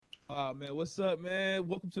Man, what's up, man?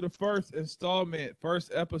 Welcome to the first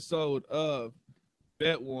episode of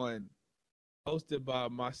Bet One, hosted by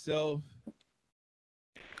myself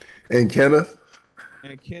And Kenneth,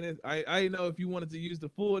 and Kenneth. I didn't know if you wanted to use the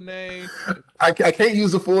full name. I can't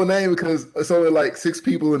use the full name because it's only like six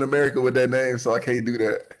people in America with that name, so I can't do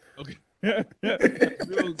that. Okay,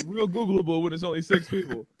 real Googleable when it's only six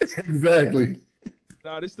people. Exactly.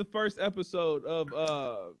 Now, this is the first episode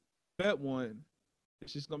of Bet One.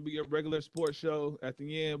 It's just gonna be a regular sports show. At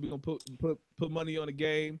the end, we're gonna put money on the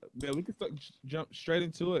game. Man, we can jump straight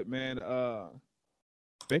into it, man.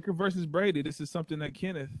 Baker versus Brady. This is something that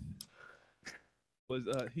Kenneth was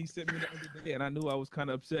he sent me the other day, and I knew I was kind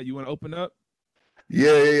of upset. You want to open up?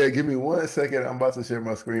 Yeah. Give me 1 second. I'm about to share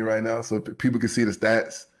my screen right now so people can see the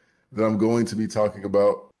stats that I'm going to be talking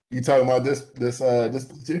about. You talking about this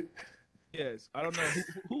picture? Yes. I don't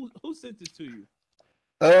know who sent this to you.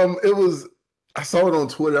 It was I saw it on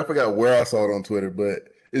Twitter. I forgot where I saw it on Twitter, but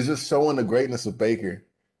it's just showing the greatness of Baker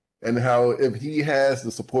and how if he has the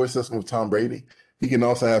support system of Tom Brady, he can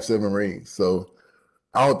also have 7 rings. So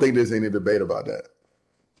I don't think there's any debate about that.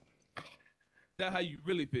 Is that how you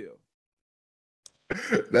really feel?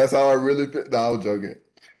 That's how I really feel. No, I was joking.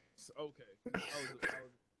 Okay.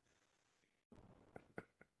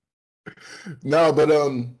 No, but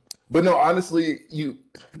no, honestly,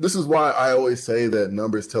 this is why I always say that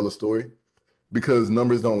numbers tell a story because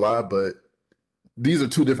numbers don't lie, but these are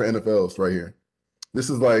two different NFLs right here. This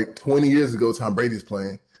is like 20 years ago Tom Brady's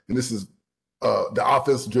playing, and this is the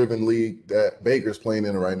offense-driven league that Baker's playing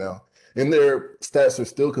in right now. And their stats are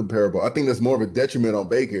still comparable. I think that's more of a detriment on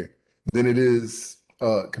Baker than it is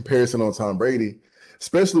comparison on Tom Brady,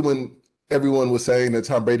 especially when everyone was saying that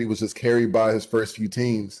Tom Brady was just carried by his first few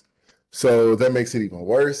teams. So that makes it even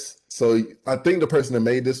worse. So I think the person that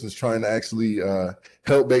made this was trying to actually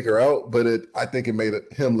help Baker out, but I think it made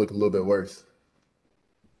him look a little bit worse.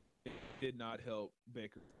 It did not help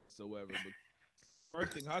Baker whatsoever. But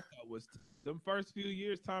first thing I thought was them first few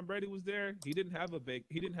years Tom Brady was there, he didn't have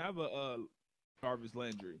a Jarvis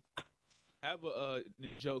Landry, have a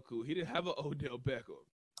Njoku, he didn't have a Odell Beckham.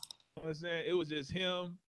 You know what I'm saying? It was just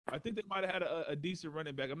him. I think they might have had a decent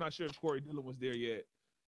running back. I'm not sure if Corey Dillon was there yet,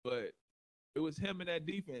 but it was him in that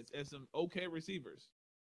defense and some okay receivers.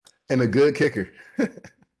 And a good kicker.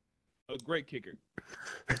 A great kicker.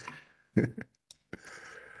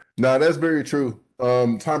 No, that's very true.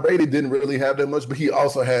 Tom Brady didn't really have that much, but he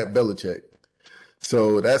also had Belichick.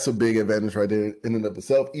 So that's a big advantage right there in and of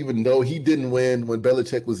itself, even though he didn't win when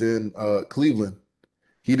Belichick was in Cleveland.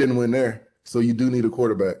 He didn't win there. So you do need a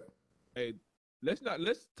quarterback. Hey, let's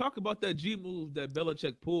talk about that G move that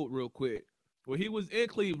Belichick pulled real quick. When he was in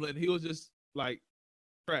Cleveland, he was just like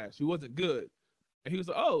trash. He wasn't good. And he was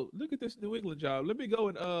like, "Oh, look at this New England job. Let me go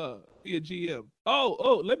and be a GM.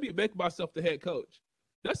 Let me make myself the head coach."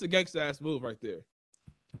 That's a gangsta ass move right there.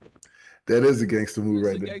 That is a gangster move That's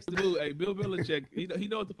right a there. gangster move. Hey, Bill Belichick, he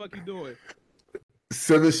know what the fuck he's doing.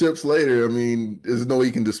 7 ships later, I mean, there's no way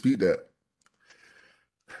you can dispute that.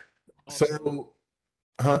 Also, So,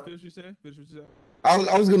 huh? finish what you saying.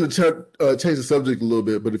 I was going to change the subject a little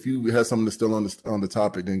bit, but if you have something that's still on the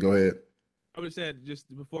topic, then go ahead. I was saying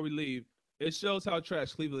just before we leave, it shows how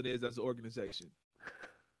trash Cleveland is as an organization.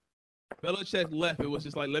 Belichick left. It was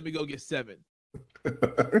just like, let me go get 7.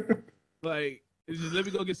 Like, it's just let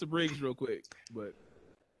me go get some rings real quick.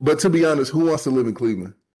 But to be honest, who wants to live in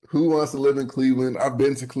Cleveland? Who wants to live in Cleveland? I've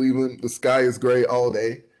been to Cleveland. The sky is gray all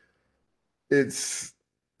day. It's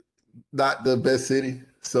not the best city.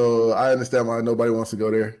 So I understand why nobody wants to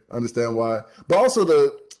go there. I understand why. But also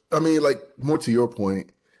like more to your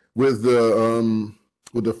point, with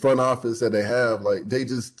the front office that they have, like they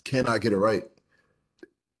just cannot get it right.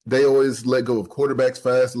 They always let go of quarterbacks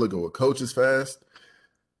fast, let go of coaches fast.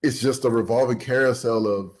 It's just a revolving carousel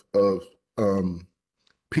of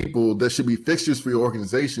people that should be fixtures for your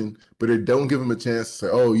organization, but they don't give them a chance to say,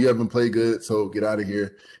 "Oh, you haven't played good, so get out of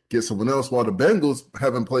here, get someone else." While the Bengals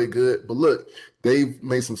haven't played good, but look, they've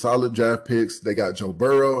made some solid draft picks. They got Joe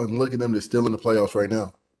Burrow, and look at them; they're still in the playoffs right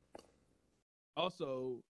now.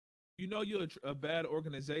 Also, you're a bad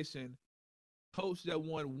organization. Coach that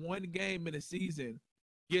won one game in a season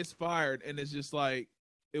gets fired, and it's just like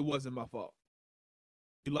it wasn't my fault.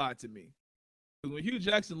 You lied to me. When Hugh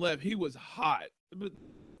Jackson left, he was hot. But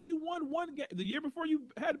you won one game. The year before you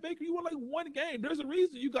had Baker, you won like one game. There's a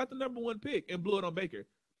reason you got the #1 pick and blew it on Baker.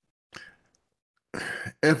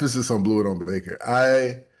 Emphasis on blew it on Baker.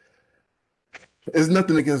 It's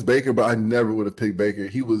nothing against Baker, but I never would have picked Baker.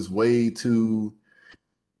 He was way too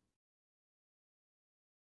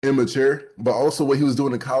immature, but also what he was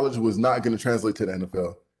doing in college was not going to translate to the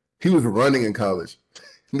NFL. He was running in college.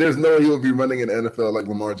 There's no way he would be running in the NFL like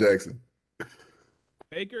Lamar Jackson.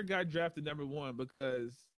 Baker got drafted #1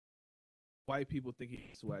 because white people think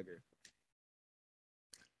he's swagger.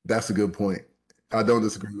 That's a good point. I don't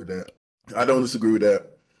disagree with that. I don't disagree with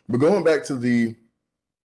that. But going back to the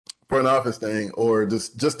front office thing, or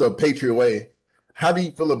just the Patriot way, how do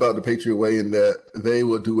you feel about the Patriot way in that they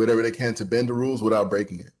will do whatever they can to bend the rules without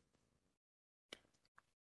breaking it?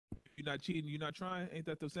 You're not cheating, you're not trying. Ain't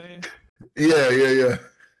that the saying? Yeah.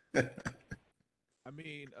 I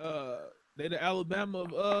mean, they the Alabama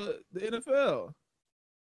of the NFL.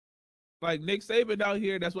 Like Nick Saban out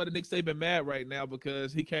here, that's why the Nick Saban mad right now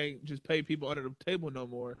because he can't just pay people under the table no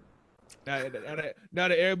more. Now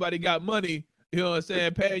that everybody got money, you know what I'm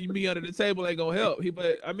saying? Paying me under the table ain't gonna help.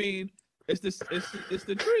 But I mean, it's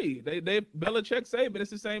the tree. They Belichick Saban,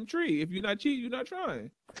 it's the same tree. If you're not cheating, you're not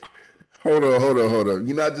trying. Hold on.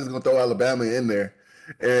 You're not just gonna throw Alabama in there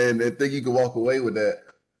and think you can walk away with that.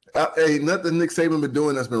 Hey, nothing Nick Saban been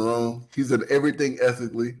doing that's been wrong. He's done everything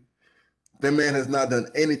ethically. That man has not done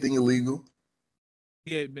anything illegal.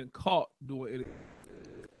 He ain't been caught doing it.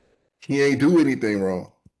 He ain't do anything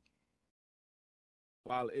wrong.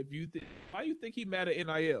 While why you think he mad at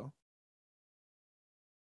NIL?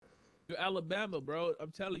 You're Alabama, bro.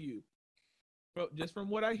 I'm telling you, bro. Just from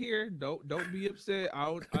what I hear, don't be upset. I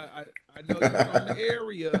know you're from the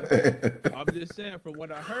area. I'm just saying, from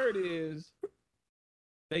what I heard is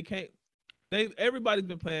everybody's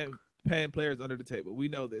been paying players under the table. We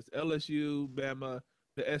know this. LSU, Bama,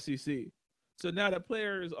 the SEC. So now that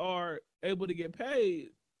players are able to get paid,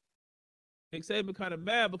 Nick Saban kind of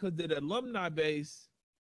mad because the alumni base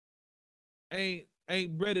ain't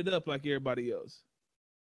breaded up like everybody else.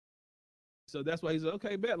 So that's why he's like,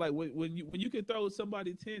 okay, bet. Like when you can throw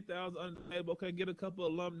somebody 10,000 under the table, okay, get a couple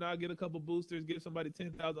alumni, get a couple boosters, give somebody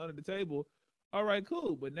 10,000 under the table. All right,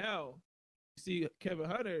 cool. But now you see Kevin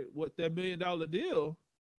Hunter with that $1 million deal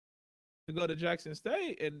to go to Jackson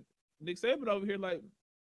State, and Nick Saban over here like,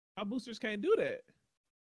 our boosters can't do that.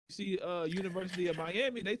 You see, University of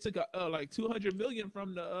Miami, they took like $200 million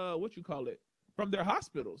from the from their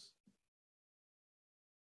hospitals.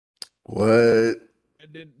 What?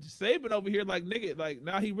 And then Saban over here, like, nigga, like,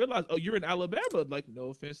 now he realized, oh, you're in Alabama. Like, no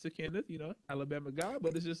offense to Kenneth, Alabama guy,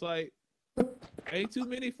 but it's just like, ain't too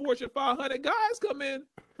many Fortune 500 guys come in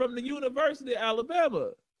from the University of Alabama.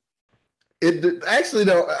 It actually,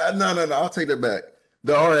 no. I'll take that back.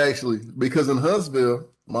 There are actually, because in Huntsville,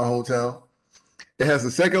 my hometown, it has the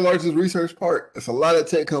second largest research park. It's a lot of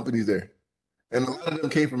tech companies there, and a lot of them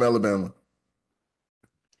came from Alabama.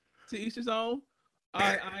 To each his own.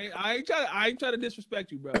 I ain't trying to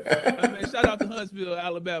disrespect you, bro. I mean, shout out to Huntsville,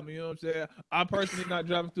 Alabama. You know what I'm saying? I'm personally not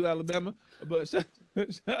driving through Alabama, but shout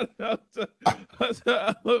out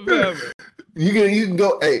to Alabama. You can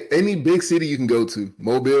go. Hey, any big city you can go to: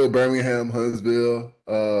 Mobile, Birmingham, Huntsville,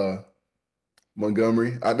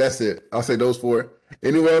 Montgomery. That's it. I'll say those four.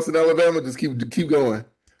 Anywhere else in Alabama, just keep going.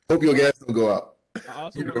 Hope your gas don't go out. I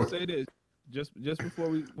also want to say this, just before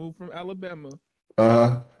we move from Alabama.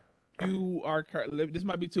 You are, this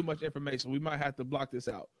might be too much information. We might have to block this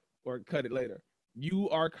out or cut it later. You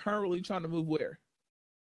are currently trying to move where?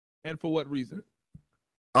 And for what reason?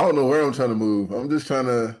 I don't know where I'm trying to move. I'm just trying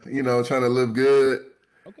to, trying to live good.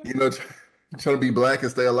 Okay. Trying to be black and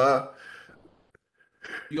stay alive.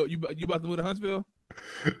 You about to move to Huntsville?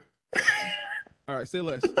 All right, say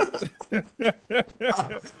less.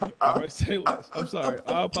 All right, say less. I'm sorry.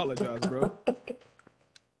 I apologize, bro.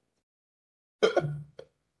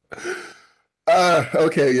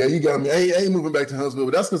 Okay, yeah, you got me. I ain't moving back to Huntsville,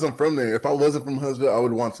 but that's because I'm from there. If I wasn't from Huntsville, I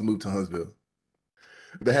would want to move to Huntsville.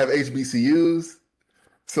 They have HBCUs,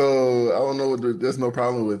 so I don't know. There's no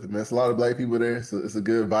problem with it, man. It's a lot of black people there, so it's a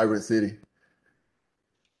good, vibrant city.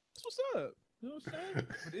 That's what's up. You know what I'm saying?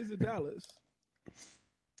 But is it Dallas?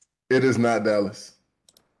 It is not Dallas.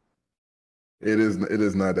 It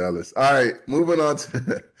is not Dallas. All right, moving on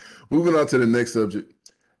to the next subject.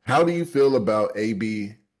 How do you feel about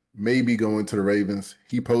AB maybe going to the Ravens?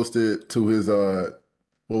 He posted to his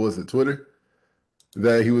Twitter,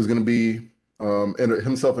 that he was going to be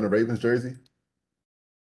himself in a Ravens jersey.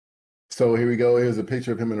 So here we go. Here's a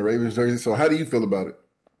picture of him in a Ravens jersey. So how do you feel about it?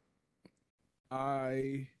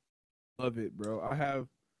 I love it, bro.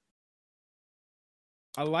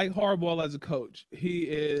 I like Harbaugh as a coach. He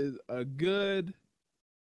is a good.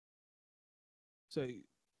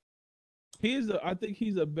 I think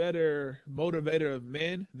he's a better motivator of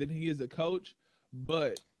men than he is a coach.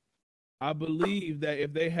 But I believe that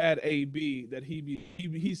if they had AB, that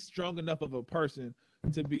he's strong enough of a person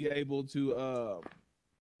to be able to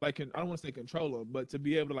I don't want to say control him, but to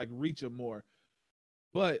be able to like reach him more.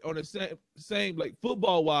 But on the same like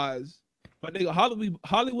football wise, my nigga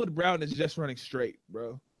Hollywood Brown is just running straight,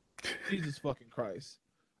 bro. Jesus fucking Christ.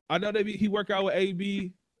 I know he work out with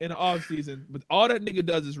AB in the off season, but all that nigga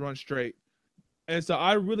does is run straight. And so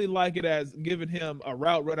I really like it as giving him a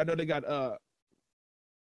route run. I know they got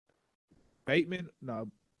Bateman, no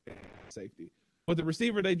safety, but the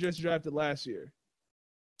receiver they just drafted last year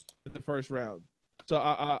in the first round. So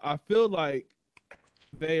I feel like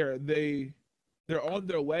they're on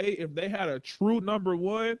their way. If they had a true number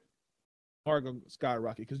one, are gonna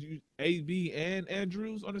skyrocket because you AB and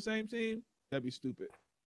Andrews on the same team. That'd be stupid.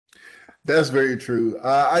 That's very true.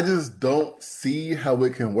 I just don't see how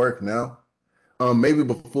it can work now. Maybe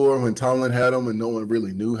before when Tomlin had him and no one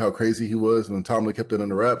really knew how crazy he was, when Tomlin kept it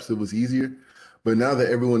under wraps, it was easier. But now that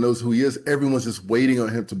everyone knows who he is, everyone's just waiting on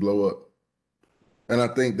him to blow up. And I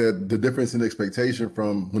think that the difference in expectation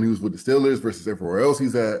from when he was with the Steelers versus everywhere else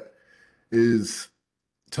he's at is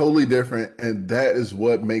totally different. And that is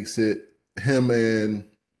what makes it him and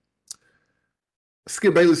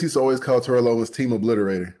Skip Bayless used to always call Terrell Owens team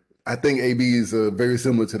obliterator. I think AB is very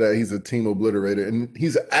similar to that. He's a team obliterator, and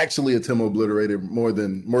he's actually a team obliterator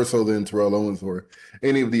more so than Terrell Owens or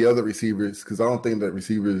any of the other receivers. Because I don't think that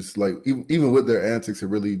receivers like even with their antics, it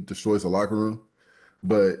really destroys the locker room.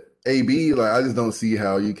 But AB, like I just don't see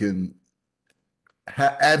how you can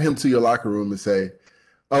add him to your locker room and say,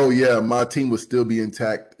 "Oh yeah, my team will still be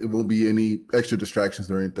intact. It won't be any extra distractions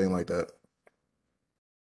or anything like that."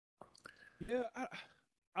 Yeah,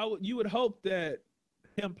 you would hope that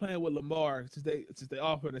him playing with Lamar, since they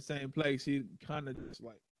offer in the same place, he kind of just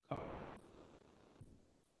like,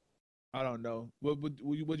 I don't know.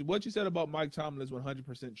 What you said about Mike Tomlin is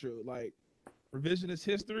 100% true. Like revisionist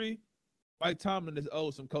history, Mike Tomlin is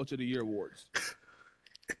owed some Coach of the Year awards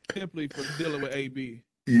simply for dealing with AB.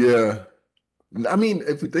 Yeah, I mean,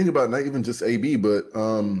 if we think about it, not even just AB, but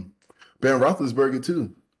Ben Roethlisberger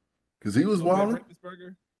too, because he was wild.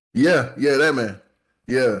 Yeah, that man.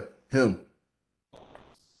 Yeah, him.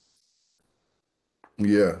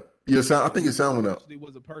 Yeah. I think your sound went up. Actually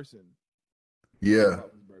was a person. Yeah.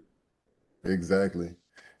 Exactly.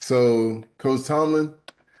 So, Coach Tomlin,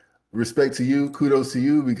 respect to you, kudos to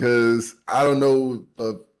you, because I don't know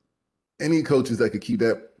of any coaches that could keep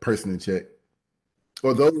that person in check.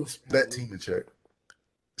 Or that team in check.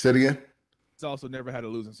 Say it again. It's also never had a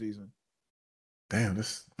losing season. Damn,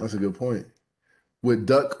 that's a good point. With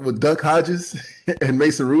Duck Hodges and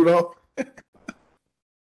Mason Rudolph.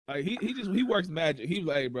 Like he works magic. He's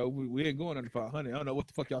like, hey, bro, we ain't going under 500. I don't know what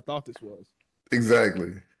the fuck y'all thought this was.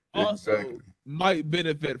 Exactly. Also, might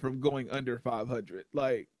benefit from going under 500.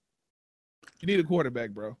 Like, you need a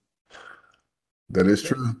quarterback, bro. That is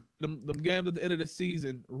true. The games at the end of the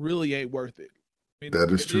season really ain't worth it. I mean,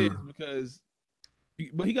 that is true.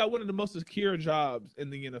 But he got one of the most secure jobs in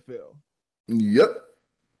the NFL. Yep.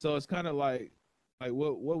 So it's kind of like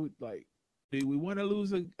what would like. Do we want to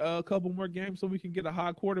lose a couple more games so we can get a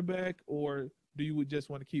high quarterback, or do you just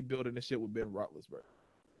want to keep building this shit with Ben Roethlisberger?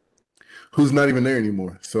 Who's not even there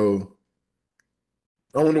anymore. So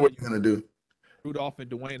I wonder what you're going to do. Rudolph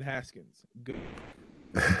and Dwayne Haskins. Good.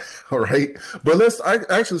 All right. But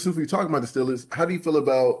actually, since we're talking about the Steelers, how do you feel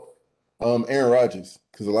about Aaron Rodgers?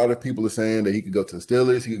 Because a lot of people are saying that he could go to the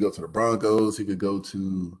Steelers, he could go to the Broncos, he could go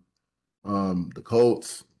to the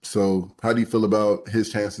Colts. So how do you feel about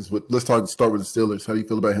his chances let's start with the Steelers. How do you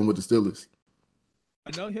feel about him with the Steelers?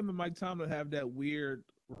 I know him and Mike Tomlin have that weird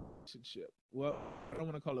relationship. Well, I don't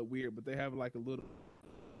want to call it weird, but they have like a little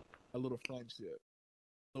friendship,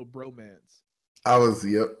 a little bromance.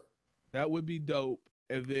 Yep. That would be dope.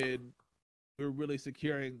 And then we're really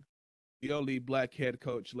securing the only black head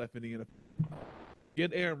coach left in the NFL.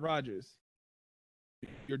 Get Aaron Rodgers.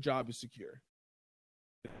 Your job is secure.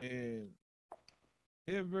 And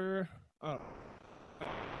are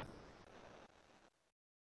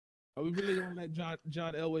we really gonna let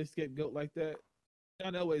John Elway scapegoat like that?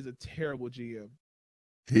 John Elway is a terrible GM.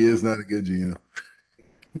 He is not a good GM.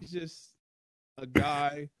 He's just a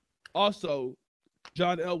guy. Also,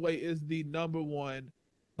 John Elway is the number one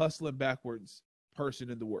hustling backwards person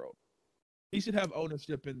in the world. He should have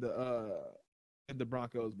ownership in the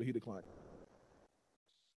Broncos, but he declined.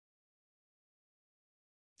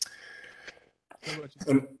 What about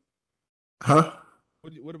you? Huh?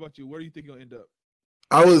 What about you? Where do you think he'll end up?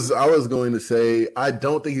 I was going to say I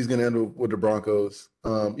don't think he's going to end up with the Broncos,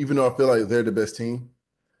 even though I feel like they're the best team,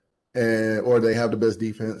 or they have the best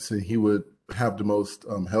defense, and he would have the most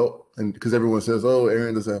help. And because everyone says, "Oh,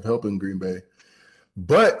 Aaron doesn't have help in Green Bay,"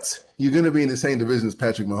 but you're going to be in the same division as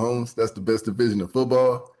Patrick Mahomes. That's the best division of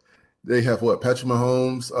football. They have Patrick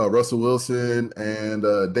Mahomes, Russell Wilson, and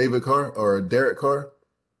Derek Carr.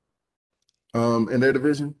 in their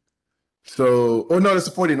division. So, oh no, it's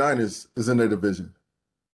the 49ers is in their division.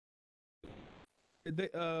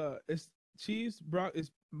 It's Chiefs,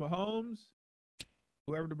 it's Mahomes,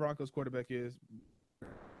 whoever the Broncos quarterback is,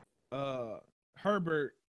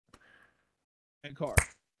 Herbert, and Carr.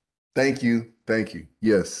 Thank you. Thank you.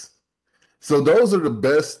 Yes. So those are the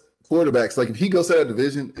best quarterbacks. Like if he goes to that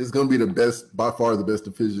division, it's going to be the best, by far the best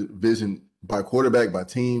division by quarterback, by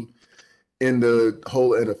team in the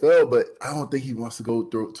whole NFL. But I don't think he wants to go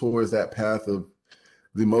towards that path of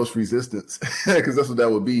the most resistance because that's what that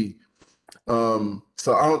would be.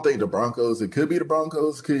 So I don't think the Broncos. It could be the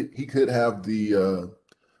Broncos. He could have the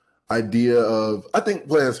idea of. I think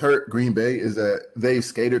what has hurt Green Bay is that they've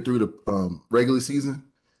skated through the regular season,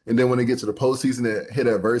 and then when they get to the postseason, they hit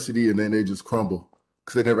adversity, and then they just crumble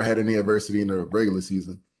because they never had any adversity in the regular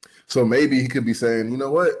season. So maybe he could be saying, you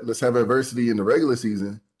know what, let's have adversity in the regular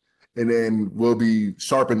season, and then we'll be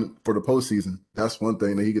sharpened for the postseason. That's one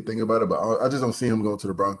thing that he could think about it. But I just don't see him going to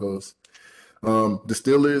the Broncos. The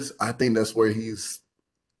Steelers, I think that's where he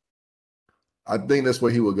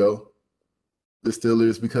will go. The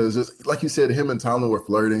Steelers, because just like you said, him and Tomlin were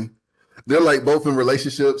flirting. They're like both in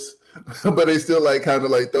relationships, but they still like kind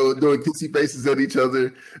of like doing kissy faces at each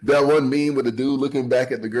other. That one meme with the dude looking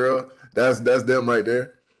back at the girl, that's them right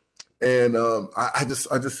there. And I just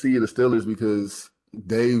see the Steelers because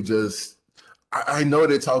they just I know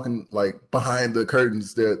they're talking like behind the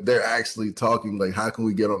curtains. They're actually talking like, how can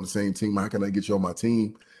we get on the same team? How can I get you on my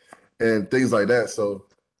team? And things like that. So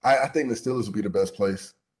I think the Steelers would be the best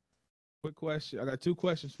place. Quick question. I got two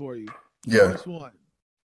questions for you. Yeah. First one.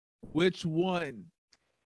 Which one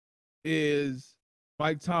is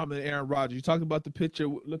Mike Tomlin and Aaron Rodgers? You talking about the picture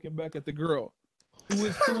looking back at the girl. Who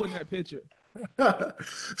is who in that picture?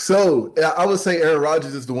 So I would say Aaron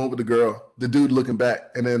Rodgers is the one with the girl, the dude looking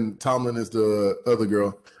back, and then Tomlin is the other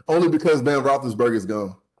girl. Only because Ben Roethlisberger is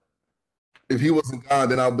gone. If he wasn't gone,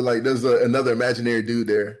 then I'll be like, there's another imaginary dude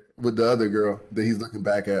there with the other girl that he's looking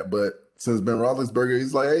back at. But since Ben Roethlisberger,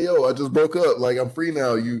 he's like, hey, yo, I just broke up. Like, I'm free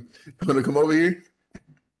now. You want to come over here?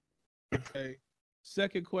 Okay.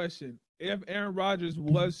 Second question. If Aaron Rodgers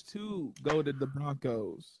was to go to the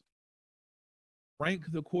Broncos, rank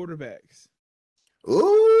the quarterbacks.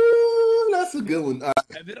 Ooh, that's a good one.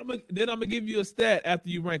 And then I'm gonna give you a stat after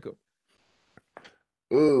you rank them.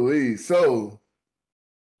 Ooh, so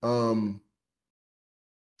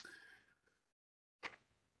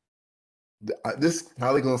this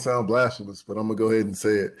probably gonna sound blasphemous, but I'm gonna go ahead and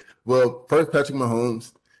say it. Well, first Patrick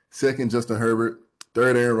Mahomes, second Justin Herbert,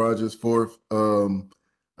 third Aaron Rodgers, fourth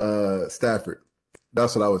Stafford.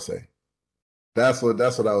 That's what I would say. That's what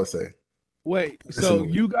I would say. Wait, so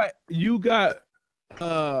you got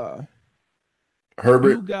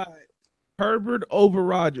Herbert. You got Herbert over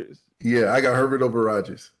Rodgers. Yeah, I got Herbert over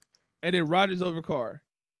Rodgers. And then Rodgers over Carr.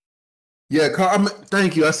 Yeah, Carr.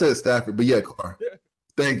 Thank you. I said Stafford, but yeah, Carr.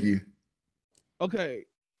 Thank you. Okay,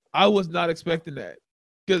 I was not expecting that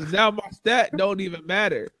because now my stat don't even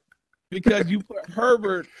matter because you put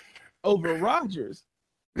Herbert over Rodgers.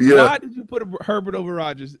 Yeah. Why did you put Herbert over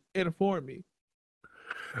Rodgers? Inform me.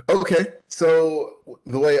 Okay, so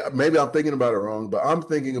the way maybe I'm thinking about it wrong, but I'm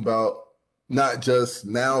thinking about not just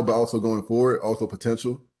now, but also going forward, also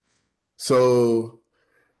potential. So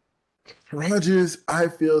Rodgers, I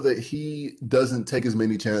feel that he doesn't take as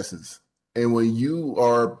many chances. And when you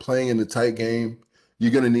are playing in a tight game,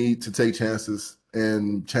 you're going to need to take chances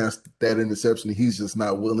and chance that interception. He's just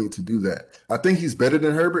not willing to do that. I think he's better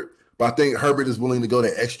than Herbert, but I think Herbert is willing to go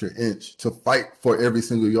the extra inch to fight for every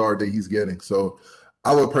single yard that he's getting. So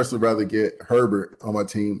I would personally rather get Herbert on my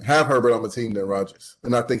team, have Herbert on my team than Rodgers.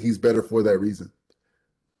 And I think he's better for that reason.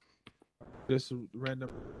 Just a random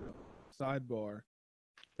sidebar.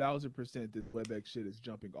 1,000% this WebEx shit is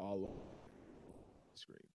jumping all over the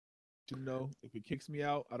screen. You know, if it kicks me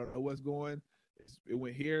out, I don't know what's going. It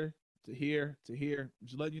went here to here to here.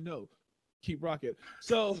 Just letting you know. Keep rocking.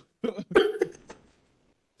 So,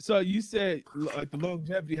 so you said like the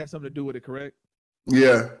longevity has something to do with it, correct?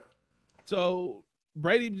 Yeah. So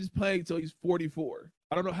Brady just playing till he's 44.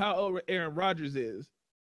 I don't know how old Aaron Rodgers is.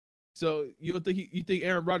 So you don't think you think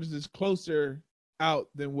Aaron Rodgers is closer out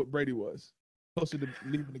than what Brady was? Closer to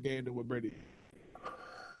leaving the game than what Brady.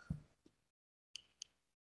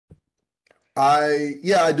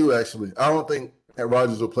 I do actually. I don't think that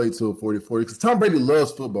Rodgers will play till 40 because Tom Brady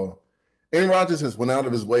loves football. Aaron Rodgers has went out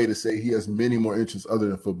of his way to say he has many more interests other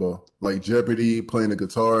than football, like Jeopardy, playing the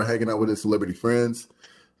guitar, hanging out with his celebrity friends.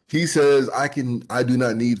 He says, I do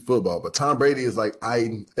not need football. But Tom Brady is like,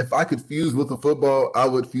 if I could fuse with the football, I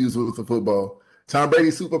would fuse with the football. Tom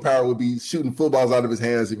Brady's superpower would be shooting footballs out of his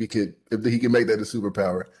hands if he could make that a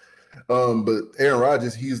superpower. But Aaron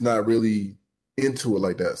Rodgers, he's not really into it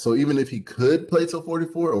like that. So even if he could play till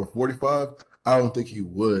 44 or 45, I don't think he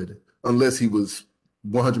would unless he was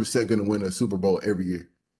 100% going to win a Super Bowl every year.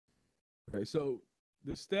 Okay, so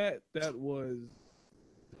the stat that was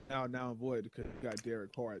now void because you got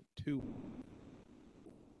Derek Carr at 2.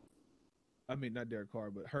 I mean, not Derek Carr,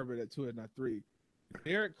 but Herbert at 2 and not 3.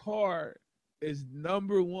 Derek Carr is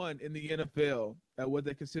number 1 in the NFL at what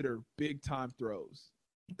they consider big time throws.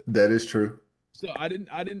 That is true. So I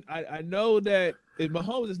know that if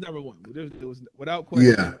Mahomes is number 1. It was without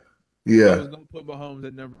question. Yeah. I Yeah. was gonna put Mahomes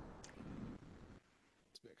at number.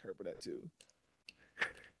 Expect Herbert at 2.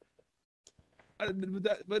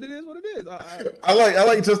 But it is what it is. I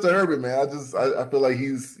like Justin Herbert, man. I feel like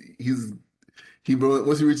once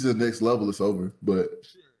he reaches the next level, it's over. But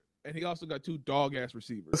and he also got 2 dog ass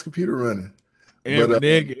receivers. it's computer running. And but,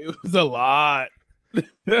 nigga, it was a lot.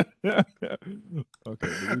 Okay,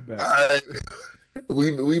 we back. All right.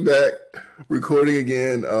 We back recording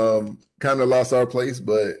again. Kind of lost our place,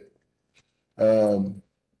 but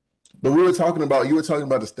we were talking about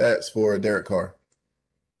the stats for Derek Carr.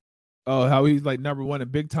 Oh, how he's like number 1 in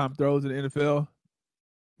big time throws in the NFL.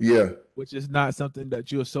 Yeah, which is not something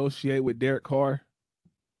that you associate with Derek Carr.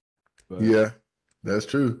 But. Yeah, that's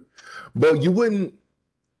true. But you wouldn't.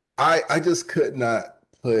 I just could not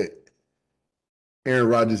put Aaron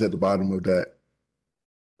Rodgers at the bottom of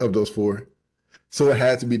those 4. So it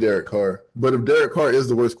had to be Derek Carr. But if Derek Carr is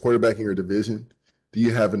the worst quarterback in your division, do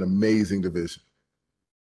you have an amazing division?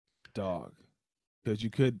 Dog. Because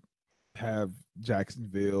you could have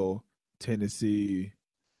Jacksonville, Tennessee,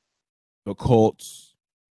 the Colts,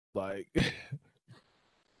 like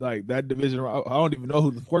that division. I don't even know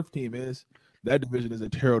who the 4th team is. That division is a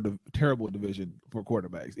terrible division for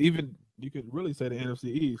quarterbacks. Even you could really say the NFC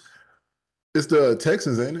East. It's the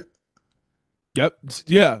Texans, ain't it? Yep.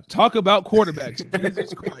 Yeah. Talk about quarterbacks.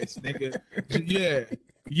 Jesus Christ, nigga.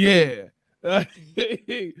 Yeah.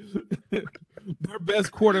 Their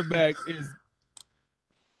best quarterback is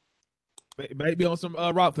maybe on some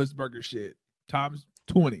Roethlisberger shit. Times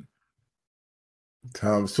 20.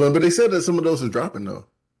 Times 20. But they said that some of those are dropping though.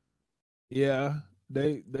 Yeah.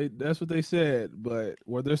 They that's what they said. But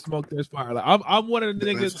where there's smoke, there's fire. Like I'm one of the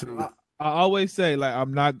niggas. I always say like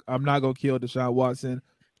I'm not gonna kill Deshaun Watson.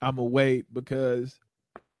 I'm gonna wait because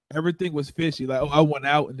everything was fishy. Like, oh, I went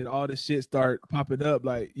out and then all this shit start popping up.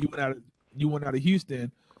 Like you went out of Houston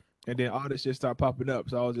and then all this shit start popping up.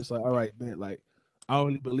 So I was just like, all right, man, like I don't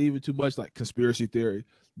really believe it too much, like conspiracy theory.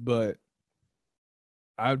 But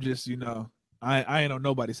I'm just, I ain't on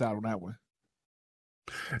nobody's side on that one.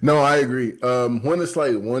 No, I agree. When it's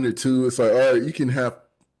like 1 or 2, it's like, all right, you can have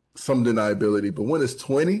some deniability, but when it's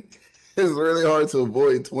 20, it's really hard to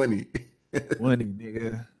avoid 20. 20,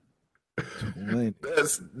 nigga. 20.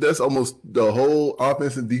 That's almost the whole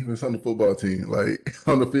offense and defense on the football team, like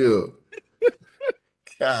on the field.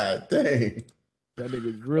 God dang. That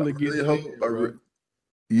nigga's really getting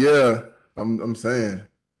Yeah, I'm saying.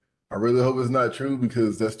 I really hope it's not true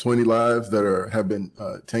because that's 20 lives that have been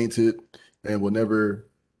tainted and will never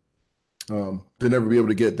they'll never be able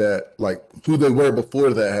to get that like who they were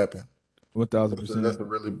before that happened.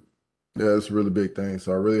 1,000%. That's a really big thing.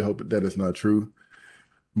 So I really hope that it's not true.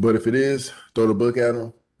 But if it is, throw the book at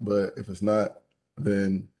him. But if it's not,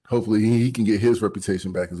 then hopefully he can get his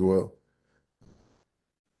reputation back as well.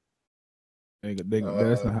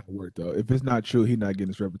 That's not how it works, though. If it's not true, he's not getting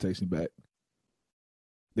his reputation back.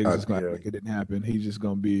 Niggas just gonna like it didn't happen. He's just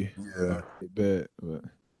gonna be bad. But.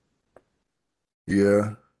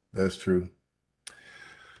 Yeah, that's true.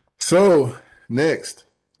 So next,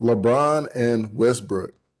 LeBron and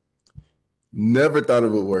Westbrook. Never thought it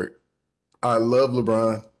would work. I love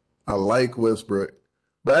LeBron. I like Westbrook.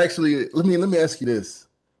 But actually, let me ask you this.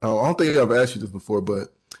 I don't think I've asked you this before, but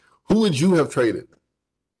who would you have traded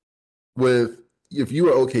with if you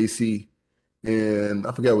were OKC in,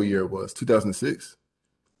 I forgot what year it was, 2006?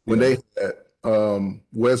 When they had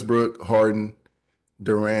Westbrook, Harden,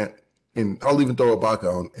 Durant, and I'll even throw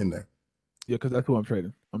Ibaka in there. Yeah, because that's who I'm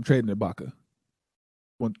trading. I'm trading Ibaka.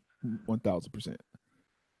 1,000%.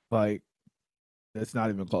 Like, that's not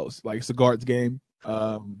even close. Like, it's a guards game.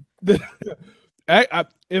 If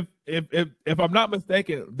I'm not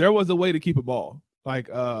mistaken, there was a way to keep a ball. Like,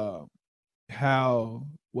 who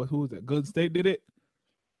was that? Golden State did it.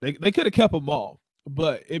 They could have kept them all,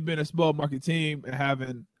 but it been a small market team and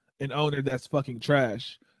having an owner that's fucking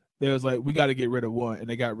trash. They was like, we got to get rid of one, and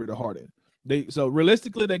they got rid of Harden. So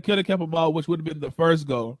realistically, they could have kept them all, which would have been the first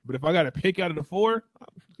goal. But if I got to pick out of the 4, I'll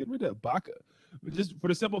get rid of Ibaka. Just for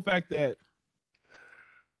the simple fact that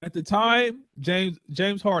At the time,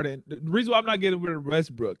 James Harden. The reason why I'm not getting rid of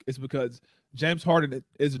Westbrook is because James Harden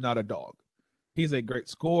is not a dog. He's a great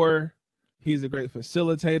scorer. He's a great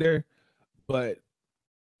facilitator. But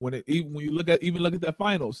when you look at the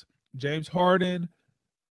finals, James Harden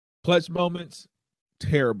clutch moments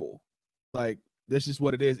terrible. Like that's just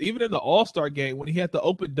what it is. Even in the All-Star game when he had the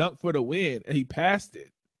open dunk for the win and he passed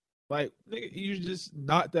it, like nigga, you're just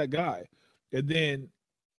not that guy. And then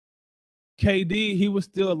KD, he was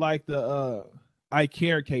still like the I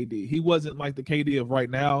care KD. He wasn't like the KD of right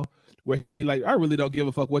now, where he like I really don't give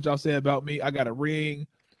a fuck what y'all say about me. I got a ring.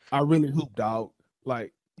 I really hooped out.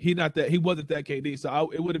 Like he wasn't that KD. So I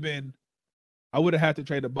would have had to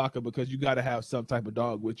trade Ibaka because you got to have some type of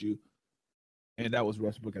dog with you, and that was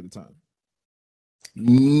Westbrook at the time.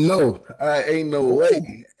 No, I ain't no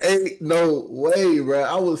way. Ain't no way, bro.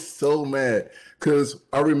 I was so mad because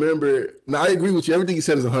I remember. Now I agree with you. Everything you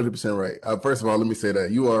said is 100% right. First of all, let me say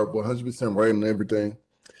that you are 100% right on everything.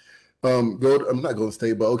 I'm not Golden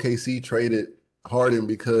State, but OKC traded Harden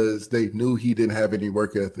because they knew he didn't have any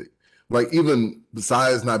work ethic. Like even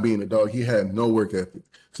besides not being a dog, he had no work ethic.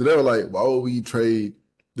 So they were like, why would we trade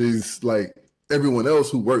this like everyone else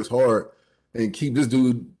who works hard and keep this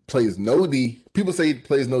dude plays no D? People say he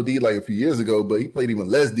plays no D like a few years ago, but he played even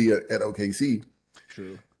less D at OKC.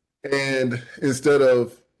 True. And instead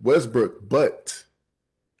of Westbrook, but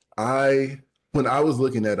when I was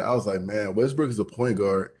looking at it, I was like, man, Westbrook is a point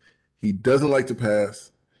guard. He doesn't like to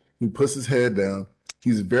pass. He puts his head down.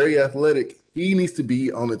 He's very athletic. He needs to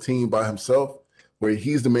be on a team by himself where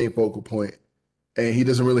he's the main focal point and he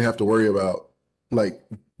doesn't really have to worry about like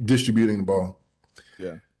distributing the ball.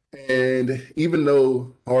 Yeah. And even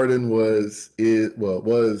though Harden was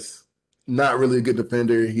not really a good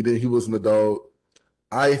defender, he wasn't a dog.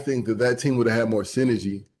 I think that team would have had more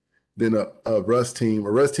synergy than a Russ team.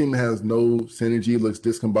 A Russ team has no synergy. It looks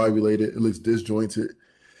discombobulated. It looks disjointed.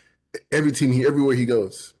 Everywhere he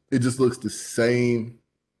goes, it just looks the same.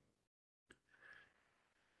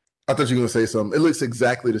 I thought you were gonna say something. It looks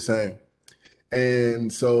exactly the same.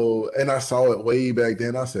 And I saw it way back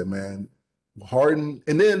then. I said, man, Harden.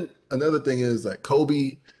 And then another thing is like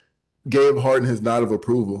Kobe gave Harden his nod of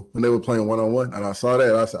approval when they were playing one-on-one. And I saw that.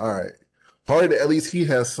 And I said, all right, Harden, at least he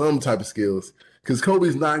has some type of skills. Because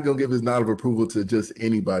Kobe's not going to give his nod of approval to just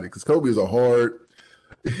anybody. Because Kobe is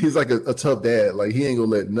he's like a tough dad. Like he ain't going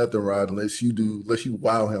to let nothing ride unless you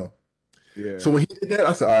wow him. Yeah. So when he did that,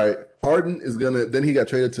 I said, all right, Harden is going to, then he got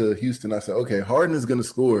traded to Houston. I said, okay, Harden is going to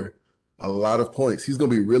score a lot of points. He's going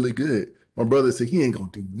to be really good. My brother said he ain't going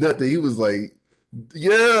to do nothing. He was like,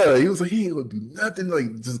 yeah, he was like, he ain't going to do nothing.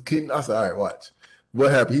 Like, just kidding. I said, all right, watch.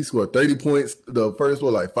 What happened? He scored 30 points the first,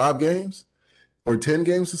 5 games or 10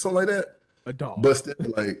 games or something like that? A dog. But still,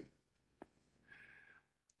 like,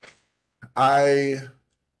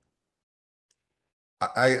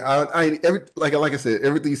 like I said,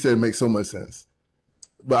 everything you said makes so much sense.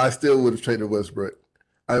 But I still would have traded Westbrook.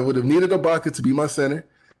 I would have needed Ibaka to be my center.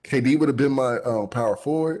 KD would have been my power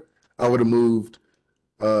forward. I would have moved.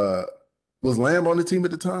 Was Lamb on the team at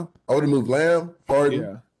the time? I would have moved Lamb, Harden.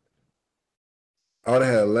 Yeah. I would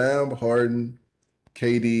have had Lamb, Harden,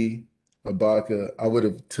 KD, Ibaka. I would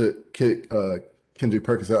have kicked Kendrick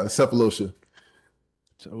Perkins out and Cephalosha.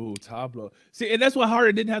 Oh, Tablo. See, and that's why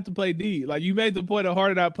Harden didn't have to play D. Like you made the point of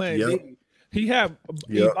Harden not playing D. He had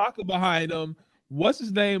Ibaka behind him. What's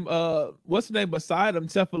his name beside him?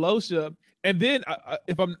 Cephalosha. And then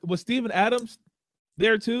was Steven Adams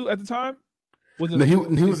there too at the time? No, he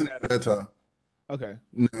wasn't at that time. Okay.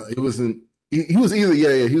 No, he wasn't. He was either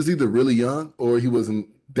he was either really young or he wasn't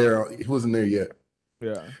there. He wasn't there yet.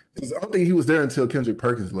 Yeah. I don't think he was there until Kendrick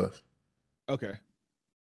Perkins left. Okay.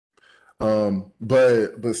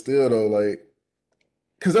 But still though, like,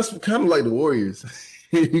 because that's kind of like the Warriors.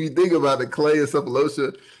 If you think about it, Clay and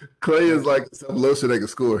Cephalosha, Clay is like Cephalosha that can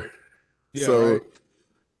score. Yeah, so, right.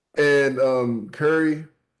 And Curry,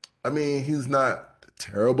 I mean, he's not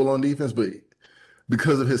terrible on defense, but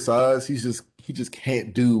because of his size, he just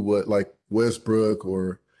can't do what like Westbrook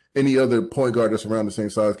or any other point guard that's around the same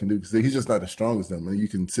size can do because he's just not as strong as them, and you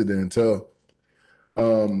can sit there and tell.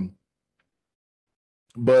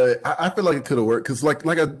 But I feel like it could have worked because, like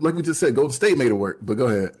we just said, Golden State made it work. But go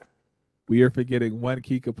ahead. We are forgetting one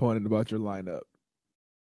key component about your lineup: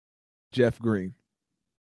 Jeff Green.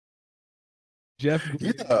 Jeff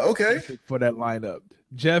Green, yeah, okay, for that lineup.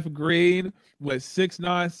 Jeff Green was 6'9",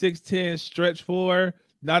 6'10", stretch 4,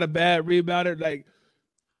 not a bad rebounder. Like,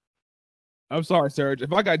 I'm sorry, Serge.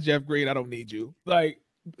 If I got Jeff Green, I don't need you. Like,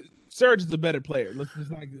 Serge is a better player.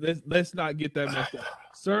 Let's not get that messed up.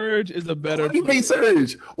 Serge is a better player. Why do you hate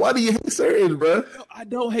Serge? Why do you hate Serge, bro? I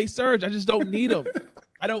don't hate Serge. I just don't need him.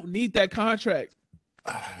 I don't need that contract.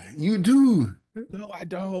 You do. No, I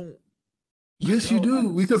don't. Yes, you do.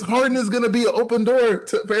 Because Harden is going to be an open door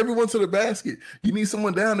for everyone to the basket. You need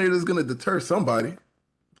someone down there that's going to deter somebody.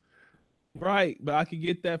 Right, but I can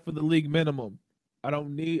get that for the league minimum. I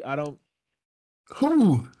don't.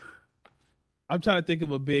 Who? I'm trying to think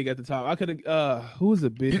of a big at the time. I could have. Who's a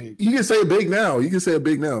big? You can say a big now. You can say a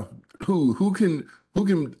big now. Who can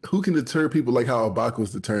deter people like how Ibaka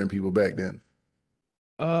was deterring people back then?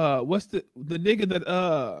 What's the nigga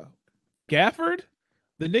that Gafford?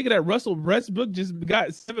 The nigga that Russell Westbrook just got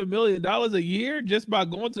 $7 million a year just by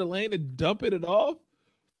going to the lane and dumping it off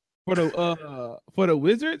for the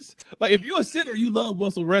Wizards. Like if you're a center, you love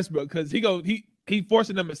Russell Westbrook because he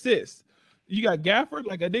forcing them assists. You got Gafford,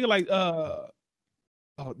 like a nigga like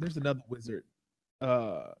there's another Wizard.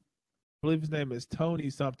 I believe his name is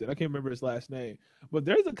Tony something. I can't remember his last name. But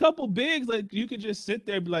there's a couple bigs like you can just sit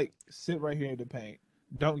there and be like, sit right here in the paint.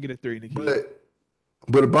 Don't get a three in the key.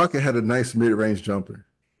 But Ibaka had a nice mid-range jumper.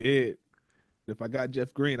 If I got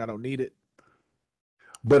Jeff Green, I don't need it.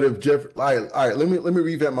 But if Jeff, all right, let me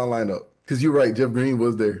revamp my lineup because you're right. Jeff Green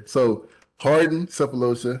was there. So Harden,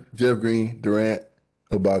 Cephalosha, Jeff Green, Durant,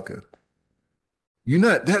 Ibaka. You're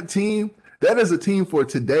not that team. That is a team for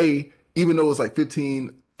today, even though it was like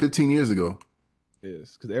 15 years ago.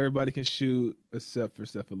 Yes, because everybody can shoot except for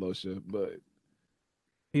Cephalosha, but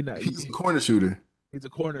he's a corner shooter. He's a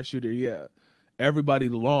corner shooter, yeah. Everybody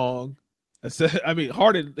long. I mean,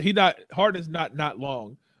 Harden's not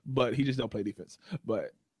long, but he just don't play defense.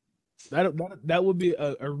 But that would be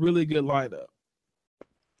a really good lineup.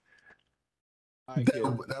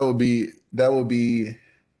 That would be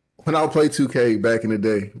when I would play 2K back in the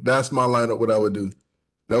day. That's my lineup. What I would do.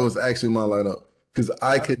 That was actually my lineup because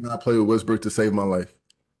I could not play with Westbrook to save my life.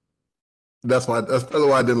 That's probably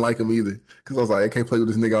why I didn't like him either. Because I was like, I can't play with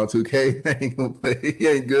this nigga on 2K. I ain't gonna play. He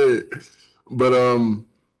ain't good.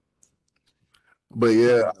 But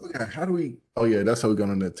yeah, how do we? Oh yeah, that's how we got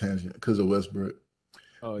on that tangent because of Westbrook.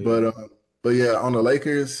 Oh yeah. But yeah, on the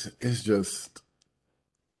Lakers, it's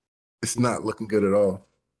not looking good at all.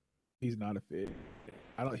 He's not a fit.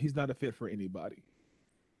 He's not a fit for anybody.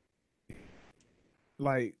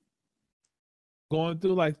 Like going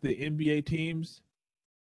through like the NBA teams,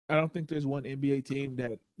 I don't think there's one NBA team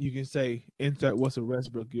that you can say insert Russell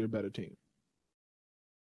Westbrook, you're a better team.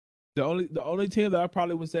 The only team that I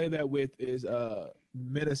probably would say that with is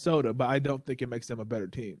Minnesota, but I don't think it makes them a better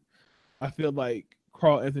team. I feel like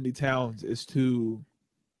Karl-Anthony Towns is too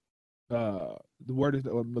the word that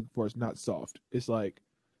I'm looking for is not soft. It's like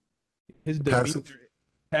his demeanor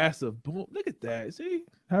passive. Boom, look at that. See?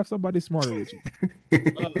 Have somebody smarter with you.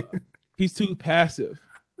 He's too passive.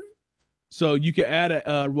 So you can add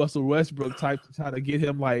a Russell Westbrook type to try to get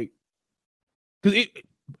him like because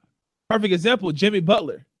perfect example, Jimmy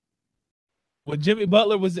Butler. When Jimmy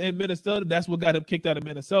Butler was in Minnesota, that's what got him kicked out of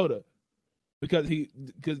Minnesota because he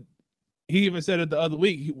even said it the other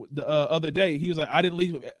week, the other day. He was like, I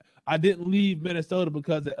didn't leave Minnesota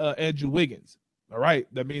because of Andrew Wiggins. All right,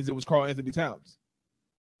 that means it was Karl-Anthony Towns,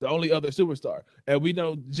 the only other superstar, and we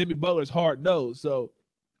know Jimmy Butler's hard nosed. So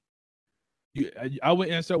I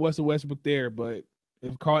wouldn't insert Russell Westbrook there, but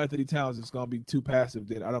if Karl-Anthony Towns is going to be too passive,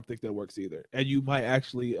 then I don't think that works either. And you might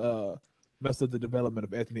actually mess up the development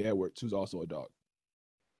of Anthony Edwards, who's also a dog.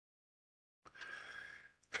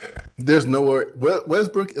 There's nowhere.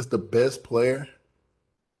 Westbrook is the best player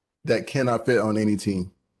that cannot fit on any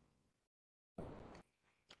team.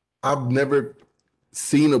 I've never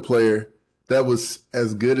seen a player that was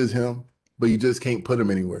as good as him, but you just can't put him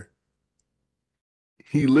anywhere.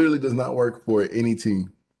 He literally does not work for any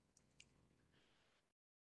team.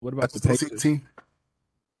 What about the Pacers? Team?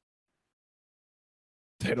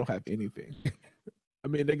 They don't have anything. I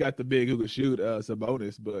mean, they got the big who can shoot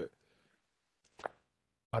Sabonis, but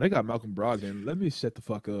they got Malcolm Brogdon. Let me shut the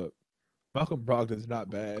fuck up. Malcolm Brogdon's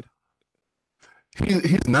not bad.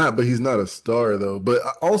 He's not, but he's not a star though. But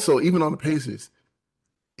also, even on the Pacers,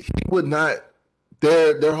 he would not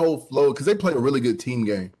their whole flow because they play a really good team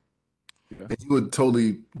game. Yeah. And he would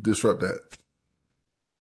totally disrupt that.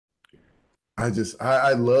 I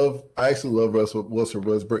actually love Russell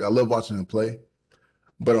Westbrook. I love watching him play.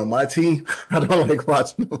 But on my team, I don't like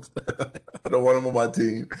watching him. I don't want him on my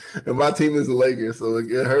team. And my team is the Lakers, so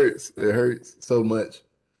it hurts. It hurts so much.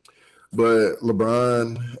 But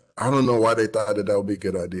LeBron, I don't know why they thought that would be a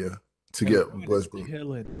good idea to get Westbrook.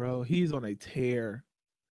 Killing, bro. He's on a tear.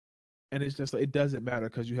 And it's just like, it doesn't matter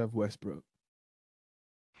because you have Westbrook.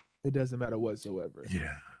 It doesn't matter whatsoever.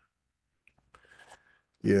 Yeah.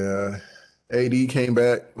 Yeah. AD came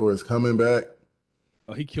back or is coming back.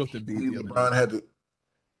 Oh, he killed the beat. LeBron had to.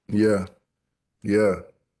 Yeah. Yeah.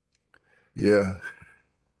 Yeah.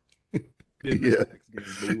 Did miss Yeah. the next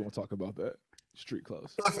game, but we won't talk about that. Street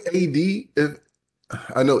close. If AD, if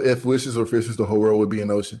I know if wishes or fishes, the whole world would be an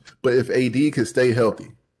ocean. But if AD could stay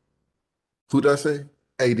healthy, who did I say?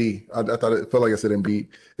 AD. I thought it felt like I said Embiid.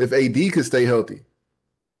 If AD could stay healthy,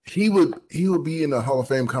 he would be in the Hall of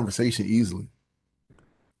Fame conversation easily.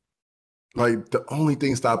 Like the only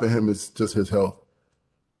thing stopping him is just his health.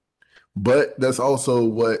 But that's also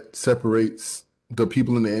what separates the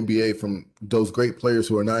people in the NBA from those great players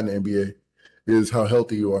who are not in the NBA is how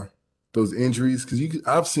healthy you are. Those injuries, because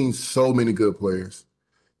I've seen so many good players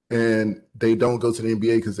and they don't go to the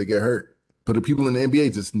NBA because they get hurt. But the people in the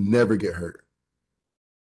NBA just never get hurt.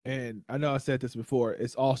 And I know I said this before.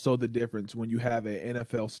 It's also the difference when you have an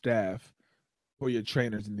NFL staff or your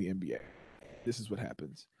trainers in the NBA. This is what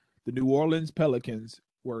happens. The New Orleans Pelicans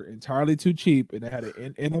were entirely too cheap, and they had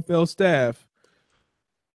an NFL staff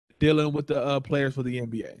dealing with the players for the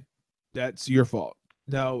NBA. That's your fault.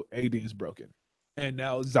 Now AD is broken, and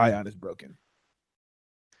now Zion is broken.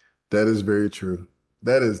 That is very true.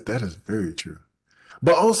 That is very true.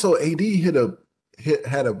 But also AD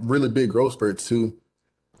had a really big growth spurt too.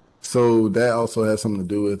 So that also has something to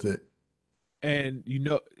do with it. And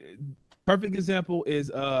perfect example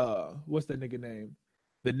is what's that nigga name?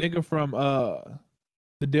 The nigga from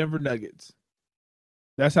the Denver Nuggets.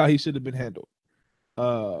 That's how he should have been handled.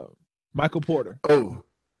 Uh Michael Porter. Oh,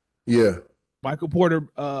 yeah. Michael Porter,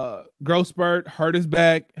 growth spurt, hurt his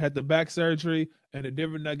back, had the back surgery, and the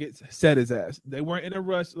Denver Nuggets set his ass. They weren't in a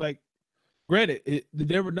rush. Like, granted, the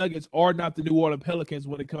Denver Nuggets are not the New Orleans Pelicans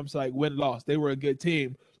when it comes to like win loss. They were a good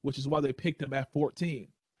team, which is why they picked them at 14.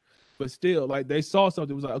 But still, like they saw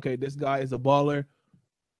something. It was like, okay, this guy is a baller.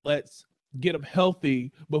 Let's get him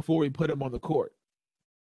healthy before we put him on the court.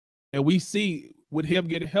 And we see with him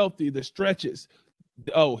getting healthy, the stretches.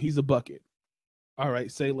 Oh, he's a bucket. All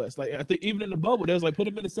right, say less. Like I think even in the bubble, there's like put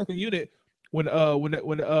him in the second unit when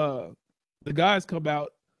the guys come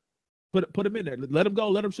out, put him in there. Let him go,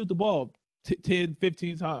 let him shoot the ball 10,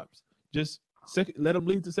 15 times. Just let him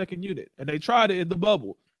lead the second unit. And they tried it in the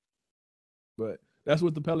bubble. But that's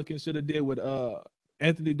what the Pelicans should have did with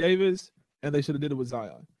Anthony Davis, and they should have did it with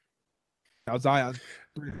Zion. Now Zion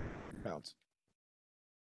 3 pounds.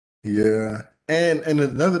 Yeah. And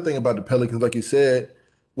another thing about the Pelicans, like you said,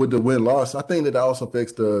 with the win loss, I think that also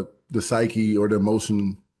affects the psyche or the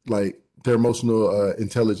emotion, like their emotional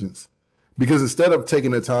intelligence. Because instead of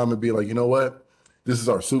taking the time and being like, you know what, this is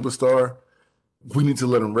our superstar, we need to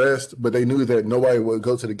let him rest. But they knew that nobody would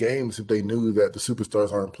go to the games if they knew that the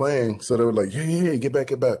superstars aren't playing. So they were like, yeah, get back,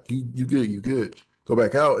 get back. You good, you good. Go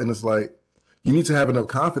back out. And it's like you need to have enough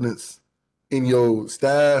confidence in your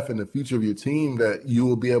staff and the future of your team that you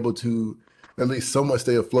will be able to at least somewhat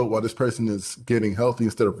stay afloat while this person is getting healthy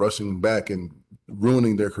instead of rushing back and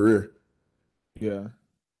ruining their career. Yeah.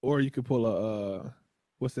 Or you could pull a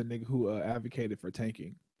what's the nigga who advocated for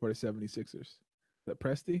tanking for the 76ers? That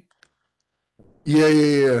Presti? Yeah,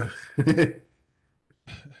 yeah, yeah.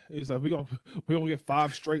 He's like, we gonna get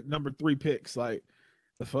 5 straight number 3 picks. Like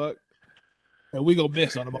the fuck? And we gonna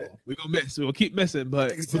miss on them all. We gonna miss. We gonna keep missing,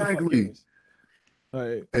 but who the fuck Exactly. cares?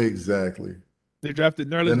 Like Exactly. they drafted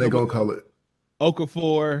Then Nerlens they gonna Noel, call it.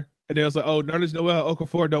 Okafor, and they was like, oh, Nerlens Noel,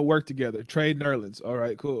 Okafor don't work together. Trade Nerlens. All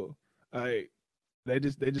right, cool. All right. They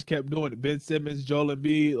just kept doing it. Ben Simmons, Joel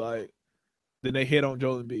Embiid, like then they hit on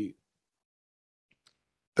Joel Embiid.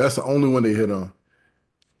 That's the only one they hit on.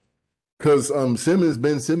 Because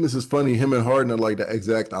Ben Simmons is funny. Him and Harden are like the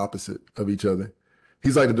exact opposite of each other.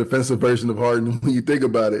 He's like the defensive version of Harden when you think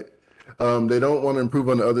about it. They don't want to improve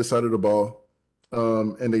on the other side of the ball.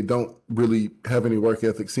 And they don't really have any work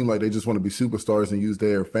ethic. Seem like they just want to be superstars and use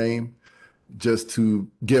their fame just to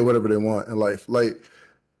get whatever they want in life. Like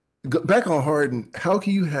back on Harden, They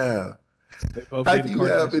both how dated can you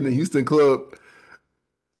have in the Kardashian. Houston club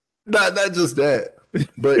not just that,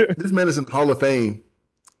 but this man is in the Hall of Fame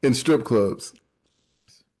in strip clubs.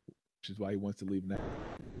 Which is why he wants to leave now.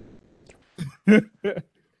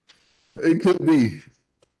 It could be.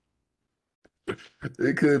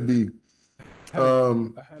 It could be. had a,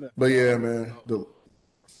 Um, I had a but yeah, man.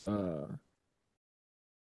 uh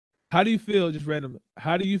how do you feel just random?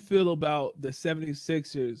 How do you feel about the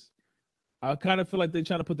 76ers? I kind of feel like they're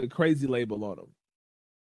trying to put the crazy label on him.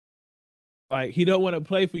 Like he don't want to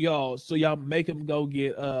play for y'all, so y'all make him go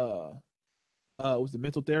get what's the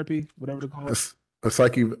mental therapy, whatever they call it. A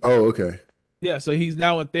psyche. Oh, okay. Yeah, so he's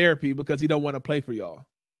now in therapy because he don't want to play for y'all.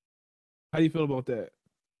 How do you feel about that?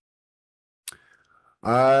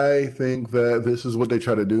 I think that this is what they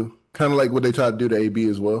try to do. Kind of like what they try to do to AB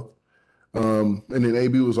as well. And then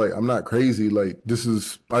AB was like, I'm not crazy. Like,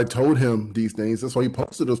 I told him these things. That's why he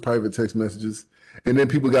posted those private text messages. And then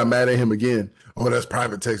people got mad at him again. Oh, that's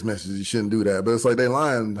private text messages. You shouldn't do that. But it's like, they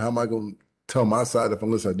lying. How am I going to tell my side if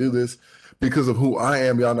unless I do this? Because of who I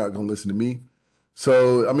am, y'all not going to listen to me.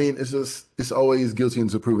 So, I mean, it's always guilty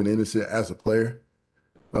until proven innocent as a player.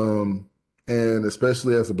 And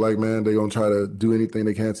especially as a black man, they're going to try to do anything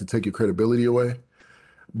they can to take your credibility away.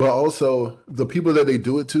 But also, the people that they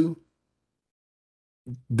do it to,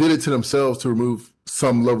 did it to themselves to remove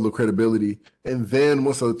some level of credibility. And then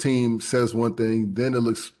once a team says one thing, then it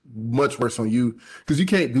looks much worse on you because you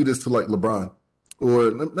can't do this to like LeBron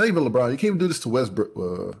or not even LeBron. You can't even do this to Westbrook.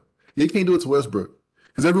 You can't do it to Westbrook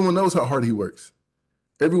because everyone knows how hard he works.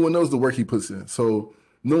 Everyone knows the work he puts in. So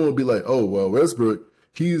no one will be like, oh, well, Westbrook,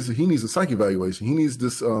 he needs a psych evaluation. He needs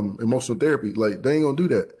this emotional therapy. Like they ain't gonna do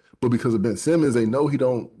that. But because of Ben Simmons, they know he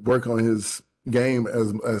don't work on his game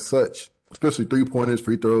as such, especially 3-pointers,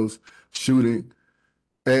 free throws, shooting.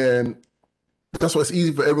 And that's why it's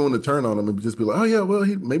easy for everyone to turn on him and just be like, oh yeah, well,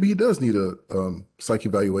 maybe he does need a psych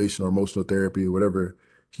evaluation or emotional therapy or whatever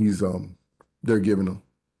they're giving him.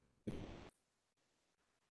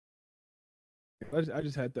 I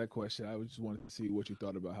just had that question. I just wanted to see what you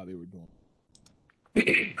thought about how they were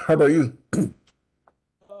doing. How about you?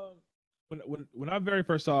 When I very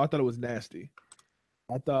first saw it, I thought it was nasty.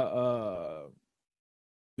 I thought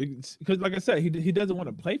because like I said, he doesn't want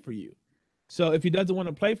to play for you. So if he doesn't want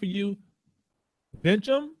to play for you, bench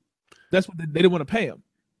him. That's what they didn't want to pay him.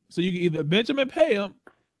 So you can either bench him and pay him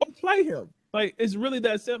or play him. Like it's really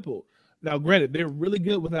that simple. Now, granted, they're really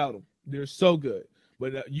good without him. They're so good.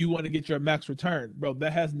 But you want to get your max return, bro.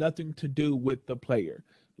 That has nothing to do with the player.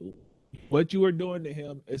 What you are doing to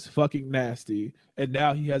him is fucking nasty. And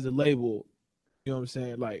now he has a label. You know what I'm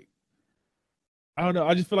saying? Like, I don't know.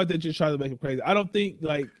 I just feel like they're just trying to make him crazy. I don't think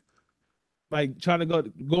like trying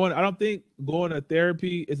to going. I don't think going to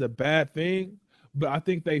therapy is a bad thing, but I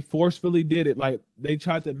think they forcefully did it. Like they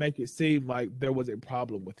tried to make it seem like there was a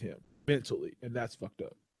problem with him mentally, and that's fucked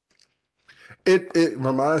up. It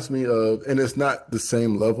reminds me of, and it's not the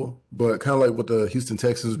same level, but kind of like what the Houston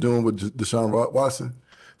Texans are doing with Deshaun Watson.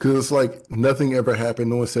 Because it's like nothing ever happened.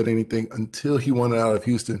 No one said anything until he wanted out of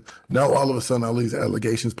Houston. Now all of a sudden all these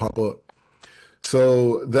allegations pop up.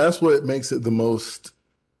 So that's what makes it the most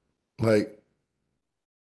like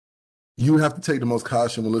you have to take the most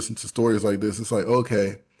caution when listening to stories like this. It's like,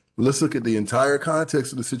 okay, let's look at the entire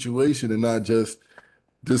context of the situation and not just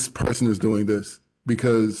this person is doing this.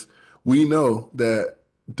 Because we know that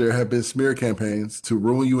there have been smear campaigns to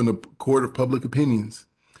ruin you in the court of public opinions.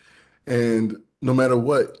 And no matter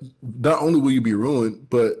what, not only will you be ruined,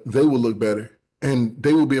 but they will look better. And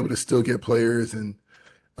they will be able to still get players and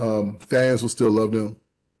fans will still love them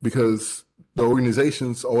because the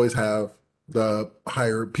organizations always have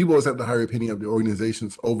people always have the higher opinion of the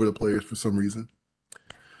organizations over the players for some reason.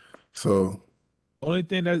 So only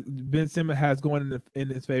thing that Ben Simmons has going in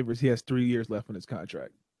his favor is he has 3 years left on his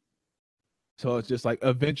contract. So it's just like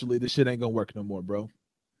eventually this shit ain't gonna work no more, bro.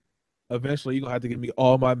 Eventually you're gonna have to give me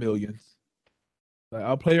all my millions. Like,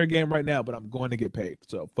 I'll play your game right now, but I'm going to get paid.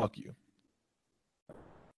 So fuck you.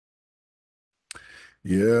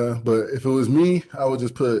 yeah, but if it was me, I would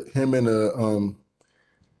just put him in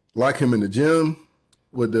lock him in the gym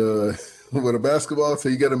with the with a basketball. So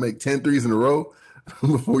you got to make 10 threes in a row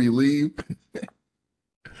before you leave.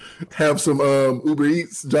 Have some Uber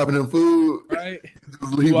Eats, dropping him food. Right.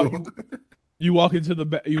 Just leave him. You walk into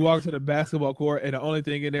the basketball court, and the only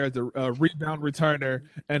thing in there is a rebound returner,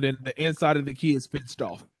 and then the inside of the key is fenced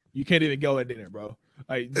off. You can't even go in there, bro.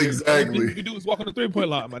 Like exactly. All you can do is walk on the 3-point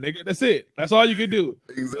line, my nigga. That's it. That's all you can do.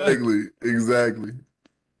 Exactly.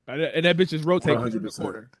 And that bitch just rotate 100%. corner to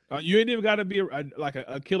corner. You ain't even got to be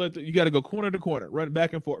a killer. You got to go corner to corner, run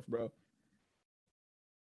back and forth, bro.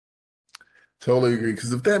 Totally agree.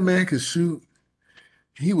 Because if that man could shoot,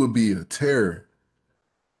 he would be a terror.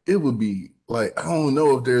 It would be like, I don't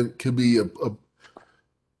know if there could be a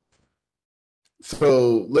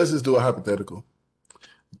so let's just do a hypothetical.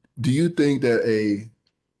 Do you think that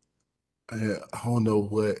I don't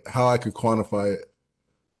know how I could quantify it,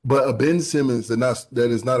 but a Ben Simmons that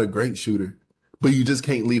is not a great shooter, but you just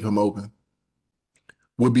can't leave him open,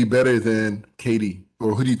 would be better than KD?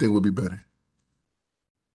 Or who do you think would be better?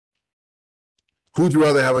 Who would you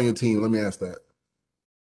rather have on your team? Let me ask that.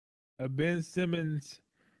 A Ben Simmons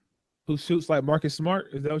who shoots like Marcus Smart.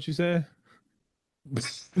 Is that what you said?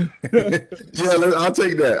 Yeah, I'll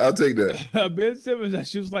take that. A Ben Simmons that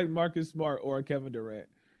shoots like Marcus Smart or Kevin Durant.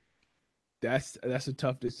 That's a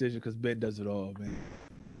tough decision because Ben does it all, man.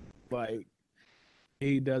 Like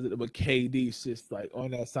He does it, but KD's just like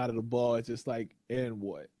on that side of the ball. It's just like, and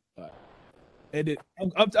what? And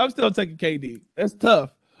I'm still taking KD. That's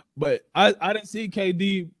tough, but I didn't see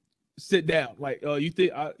KD sit down. Like, you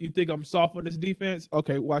think I'm soft on this defense?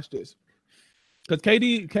 Okay, watch this. Because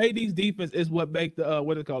KD's defense is what make the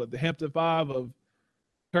what do they call it? The Hampton Five of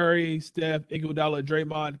Curry, Steph, Iguodala,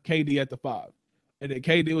 Draymond, KD at the five, and then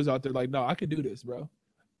KD was out there like, no, I can do this, bro.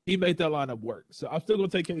 He made that lineup work, so I'm still gonna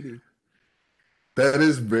take KD. That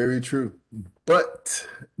is very true. But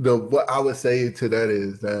what I would say to that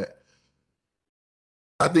is that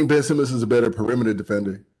I think Ben Simmons is a better perimeter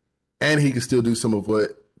defender, and he can still do some of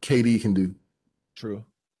what KD can do True.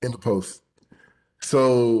 in the post.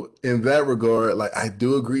 So in that regard, like I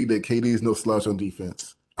do agree that KD is no slouch on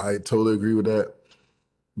defense. I totally agree with that.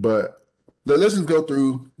 But let's just go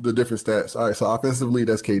through the different stats. All right, so offensively,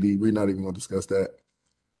 that's KD. We're not even going to discuss that.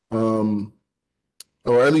 Or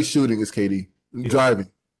at least shooting is KD. Yeah. Driving,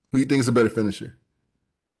 who you think is a better finisher?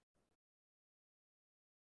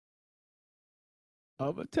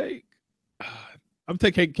 I'm taking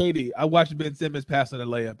KD. I watched Ben Simmons pass on a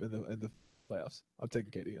layup in the playoffs. I'm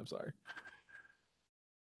taking KD. I'm sorry.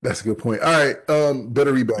 That's a good point. All right,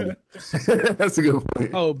 better rebounding. That's a good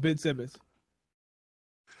point. Oh, Ben Simmons.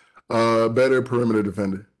 Better perimeter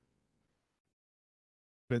defender.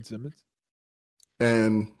 Ben Simmons.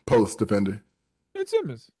 And post defender. Ben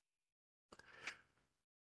Simmons.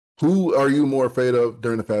 Who are you more afraid of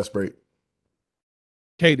during the fast break?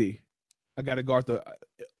 KD. I gotta guard the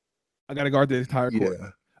entire court. Yeah.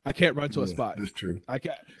 I can't run to a spot. That's true. I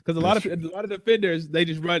can't because a lot of defenders they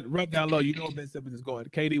just run down low. You know Ben Simmons is going.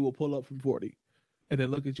 KD will pull up from 40, and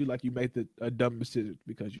then look at you like you made a dumb decision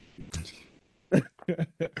because you.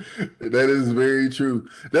 That is very true.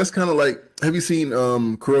 That's kind of like. Have you seen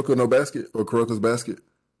Kuroko no Basket or Kuroko's Basket?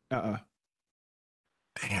 Damn,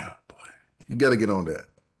 boy, you got to get on that.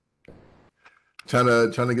 Trying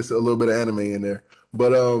to get a little bit of anime in there,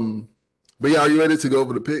 but yeah, are you ready to go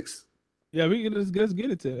over the picks? Yeah, we can let's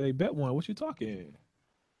get it to a bet one. What you talking?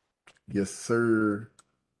 Yes, sir.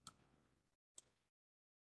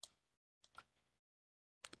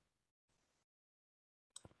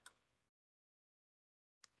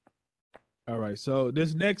 All right, so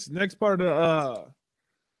this next part of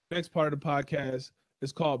the podcast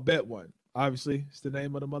is called Bet One. Obviously, it's the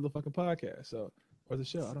name of the motherfucking podcast. So or the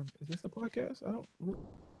show. Is this a podcast?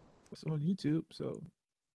 It's on YouTube, so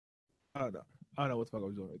I don't know what the fuck I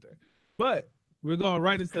was doing right there. But we're going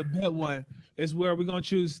right into Bet One. It's where we're gonna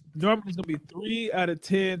choose. Normally, it's gonna be 3 out of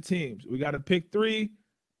 10 teams. We got to pick 3,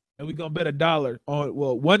 and we're gonna bet $1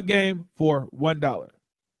 on one game for $1.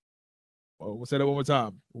 Well, we'll say that one more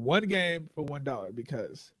time. One game for $1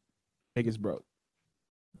 because niggas broke.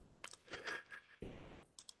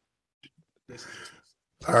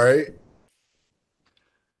 All right.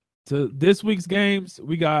 So this week's games,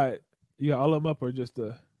 you got all of them up or just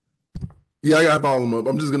the? Yeah, I got all of them up.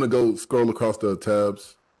 I'm just gonna go scroll across the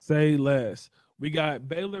tabs. Say less. We got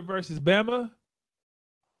Baylor versus Bama,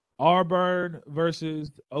 Auburn versus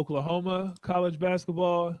Oklahoma college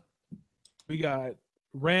basketball. We got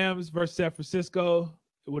Rams versus San Francisco.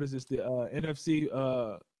 What is this? The NFC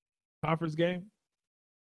conference game?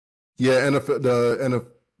 Yeah, NFC.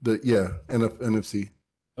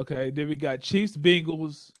 Okay, then we got Chiefs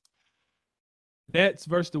Bengals, Nets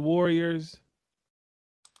versus the Warriors,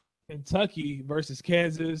 Kentucky versus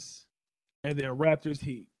Kansas, and then Raptors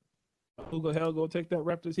Heat. Who the hell gonna take that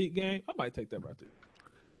Raptors Heat game? I might take that Raptors.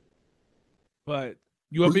 But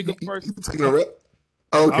you want me to go first? You taking a rep?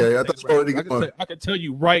 Okay, I thought you already going. I can tell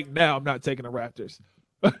you right now, I'm not taking the Raptors.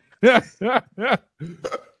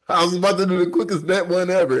 I was about to do the quickest bet one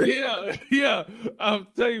ever. Yeah. I'll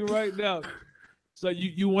tell you right now. So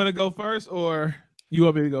you want to go first, or you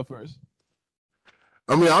want me to go first?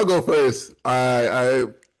 I mean, I'll go first. I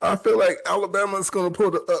feel like Alabama's going to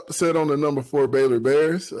pull the upset on the number 4 Baylor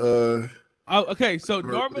Bears. Okay, so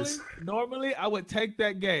normally I would take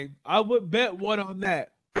that game. I would bet one on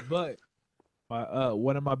that, but my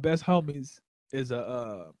one of my best homies is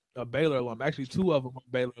a Baylor alum. Actually, 2 of them are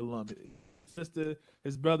Baylor alum. His sister,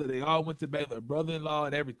 his brother, they all went to Baylor. Brother-in-law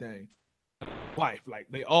and everything. Wife, like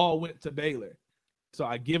they all went to Baylor. So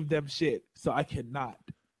I give them shit. So I cannot.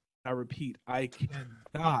 I repeat, I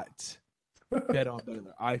cannot bet on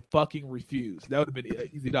Baylor. I fucking refuse. That would have been an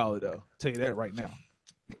easy dollar, though. I'll tell you that right now.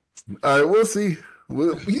 All right, we'll see.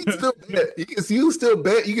 You can still bet. You still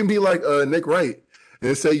bet. You can be like Nick Wright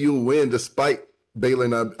and say you'll win despite Baylor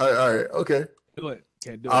not. All right, okay. Do it.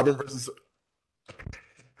 Can't do Auburn it. versus.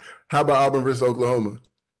 How about Auburn versus Oklahoma?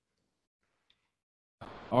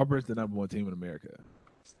 Auburn's the number 1 team in America.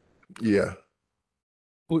 Yeah.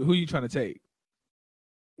 Who are you trying to take?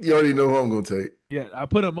 You already know who I'm gonna take. Yeah, I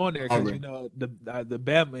put him on there because Auburn. you know the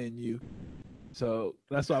Bama in you, so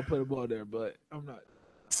that's why I put him on there. But I'm not.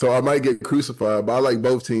 So I might get crucified, but I like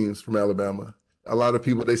both teams from Alabama. A lot of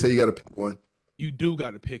people they say you got to pick one. You do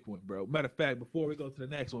got to pick one, bro. Matter of fact, before we go to the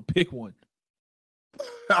next one, pick one.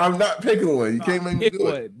 I'm not picking one. You can't make me Pick do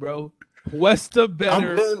it. one, bro. What's the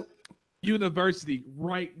better I'm university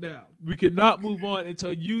right now? We cannot move on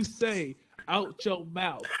until you say out your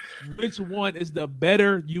mouth which one is the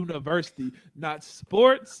better university. Not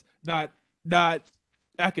sports, not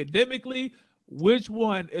academically. Which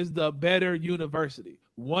one is the better university?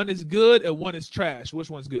 One is good and one is trash. Which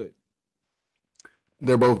one's good?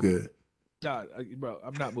 They're both good. God, bro,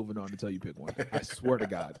 I'm not moving on until you pick one. I swear to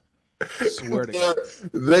God. Swear to God.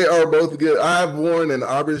 They are both good. I've worn an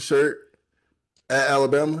Auburn shirt at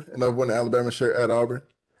Alabama, and I've worn an Alabama shirt at Auburn,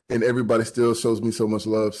 and everybody still shows me so much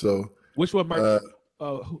love. So, which one merch?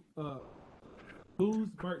 Whose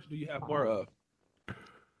merch do you have more of?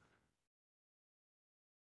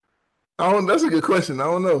 that's a good question. I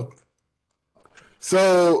don't know.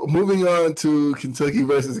 So, moving on to Kentucky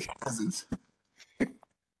versus Kansas.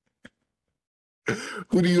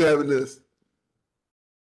 Who do you have in this?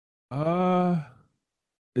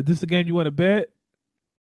 Is this a game you want to bet?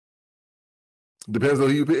 Depends on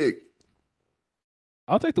who you pick.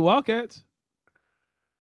 I'll take the Wildcats.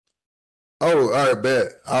 Oh, all right,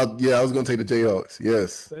 bet. I was gonna take the Jayhawks.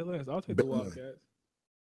 Yes. Say less. I'll take the Wildcats.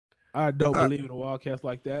 I don't believe in the Wildcats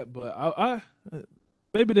like that, but I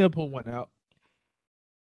maybe they'll pull one out.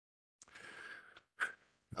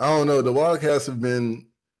 I don't know. The Wildcats have been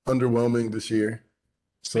underwhelming this year.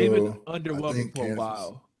 So they've been underwhelming for a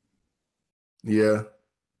while. Yeah.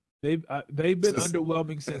 They've been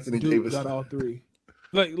underwhelming since Duke got all three.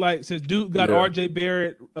 Like since Duke got R.J.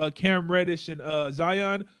 Barrett, Cam Reddish, and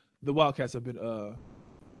Zion, the Wildcats have been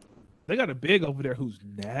they got a big over there who's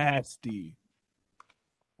nasty.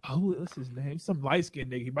 Oh, what's his name? Some light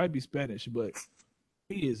skinned nigga. He might be Spanish, but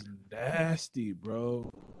he is nasty,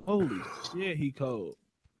 bro. Holy shit, he cold.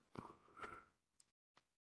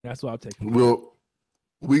 That's why I'll take him. Well,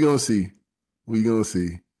 we gonna see.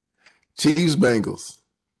 Chiefs Bengals.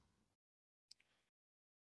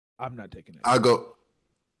 I'm not taking it. I'll go.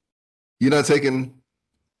 You're not taking.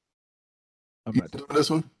 I'm not taking this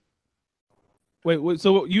one. Wait.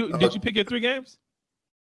 So did you pick your 3 games?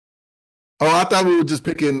 Oh, I thought we were just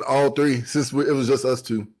picking all 3 since it was just us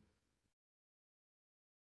 2.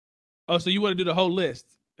 Oh, so you want to do the whole list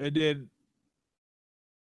and then?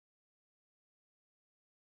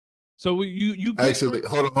 So you actually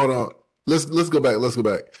hold on. Let's go back.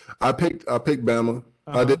 I picked Bama.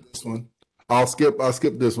 I did this one. I'll skip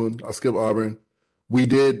this one. I'll skip Auburn. We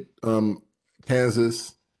did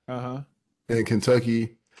Kansas and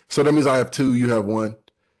Kentucky. So that means I have 2, you have 1.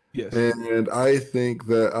 Yes. And I think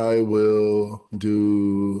that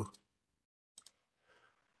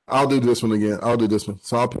I'll do this one again. I'll do this one.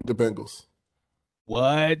 So I'll pick the Bengals.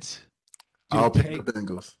 What? I'll pick the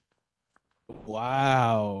Bengals.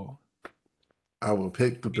 Wow. I will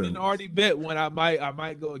pick the Bengals. You didn't already bet one. I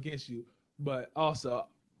might go against you, but also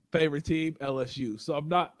favorite team LSU. So I'm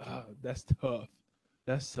not. That's tough.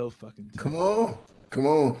 That's so fucking tough. Come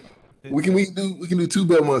on. We can do 2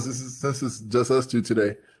 bet ones. Since it's just us 2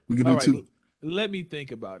 today. We can do 2. Let me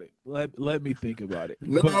think about it. Let me think about it.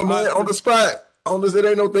 No, man, on the spot. It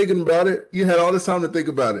ain't no thinking about it. You had all this time to think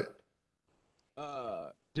about it.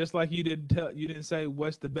 Just like you didn't say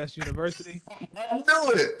what's the best university.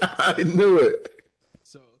 I knew it.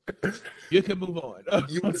 So you can move on.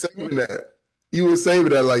 You were saving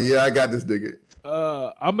that. Like, yeah, I got this nigga.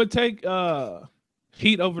 I'm gonna take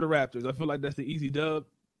Heat over the Raptors. I feel like that's the easy dub.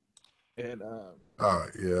 And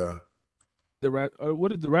yeah.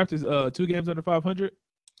 What is the Raptors? 2 games under 500.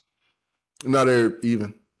 No, they're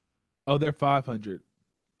even. Oh, they're 500.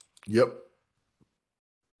 Yep.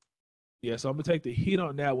 Yeah, so I'm gonna take the Heat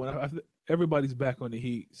on that one. Everybody's back on the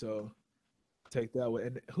Heat, so take that one.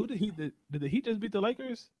 And who did the Heat just beat the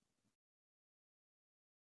Lakers?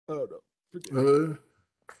 I don't know.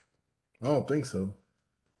 I don't think so.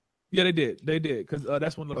 Yeah, they did. Because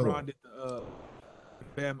that's when LeBron did the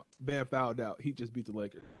Bam fouled out. Heat just beat the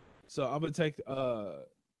Lakers. So I'm gonna take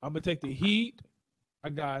the Heat. I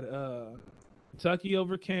got Kentucky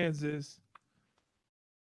over Kansas.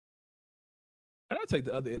 And I'll take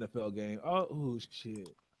the other NFL game. Oh shit.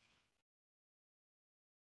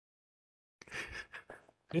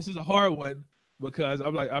 This is a hard one because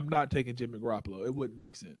I'm not taking Jimmy Garoppolo. It wouldn't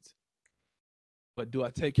make sense. But do I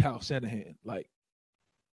take Kyle Shanahan? Nah,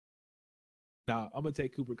 I'm gonna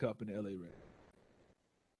take Cooper Kupp in the LA Rams.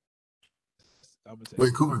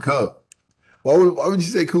 Wait, Cooper Kupp. Why would you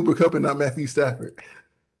say Cooper Kupp and not Matthew Stafford?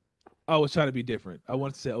 I was trying to be different. I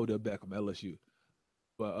wanted to say Odell Beckham, LSU,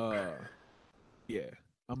 but yeah,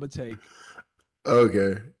 I'm gonna take.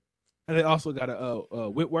 Okay. And they also got a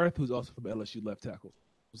Whitworth, who's also from LSU, left tackle.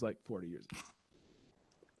 It was like 40 years ago.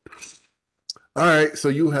 All right. So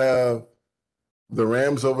you have the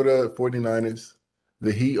Rams over the 49ers,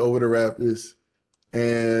 the Heat over the Raptors,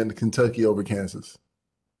 and Kentucky over Kansas.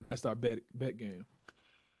 That's our bet game.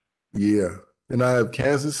 Yeah. And I have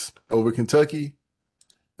Kansas over Kentucky,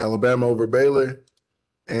 Alabama over Baylor,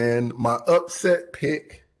 and my upset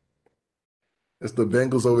pick is the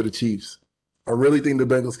Bengals over the Chiefs. I really think the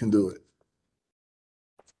Bengals can do it.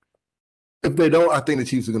 If they don't, I think the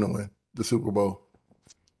Chiefs are going to win the Super Bowl.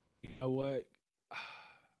 You know what?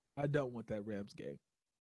 I don't want that Rams game.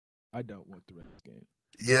 I don't want the Rams game.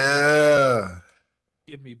 Yeah.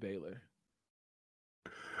 Give me Baylor.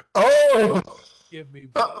 Oh. Give me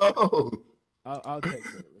Baylor. Oh. I'll take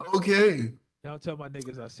Baylor. Okay. Don't tell my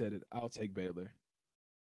niggas I said it. I'll take Baylor.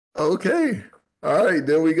 Okay. All right.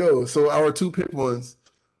 There we go. So our two pick ones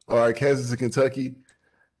are Kansas and Kentucky,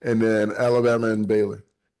 and then Alabama and Baylor.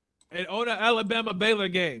 And on the Alabama Baylor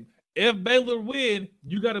game, if Baylor win,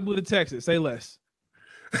 you got to move to Texas. Say less.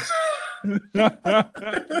 Oh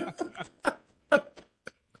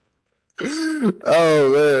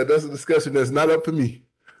man, that's a discussion that's not up for me.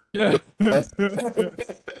 Yeah.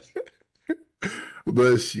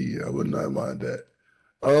 But I would not mind that.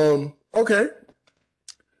 Okay.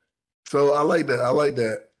 So I like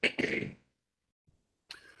that.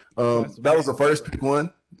 That was the first pick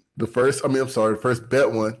one. The first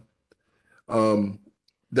bet one.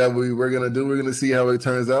 That we're gonna do. We're gonna see how it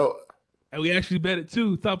turns out. And we actually bet it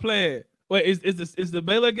too. Stop playing. Wait, is the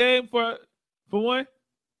Baylor game for one?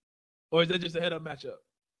 Or is that just a head-up matchup?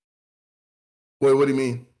 Wait, what do you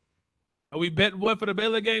mean? Are we betting one for the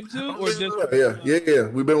Baylor game too? Or Yeah.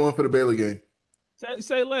 We bet one for the Baylor game.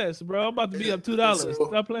 Say less, bro. I'm about to be up $2.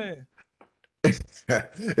 Stop playing.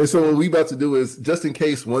 And so what we about to do is, just in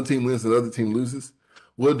case one team wins and the other team loses,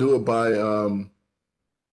 we'll do it by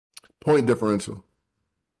point differential.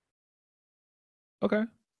 Okay.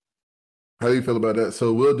 How do you feel about that?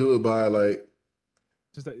 So we'll do it by they're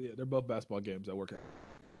both basketball games that work out.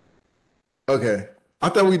 Okay. I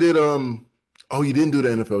thought we did oh, you didn't do the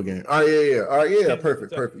NFL game. All right, yeah. All right, yeah,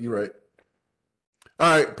 perfect. You're right.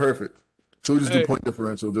 All right, perfect. So we just do point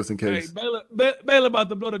differential just in case. Hey, Baylor about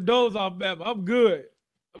to blow the doors off Bama. I'm good.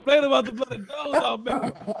 Baylor about to blow the doors off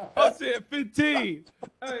Bama. I'm saying 15.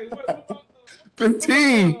 Hey,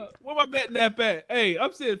 15. Where my betting that at? Hey,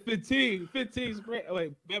 I'm saying 15. 15 spread.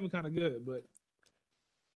 Wait, Bama kind of good, but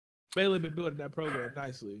Baylor been building that program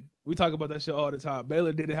nicely. We talk about that shit all the time.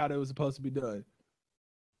 Baylor did it how it was supposed to be done.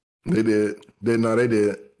 They did. They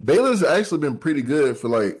did. Baylor's actually been pretty good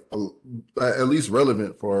for at least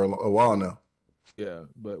relevant for a while now. Yeah,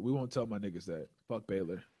 but we won't tell my niggas that. Fuck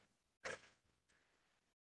Baylor.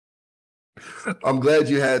 I'm glad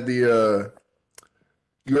you had you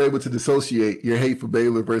were able to dissociate your hate for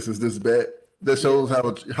Baylor versus this bet. That shows how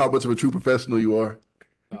much of a true professional you are.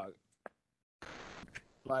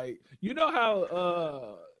 Like, you know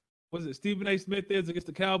how was it Stephen A. Smith is against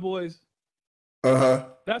the Cowboys? Uh-huh.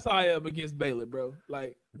 That's how I am against Baylor, bro.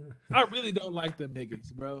 Like, I really don't like them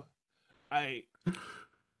niggas, bro. When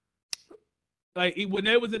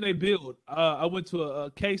they was in their build, I went to a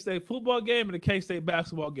K-State football game and a K-State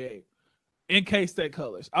basketball game in K-State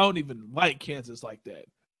colors. I don't even like Kansas like that.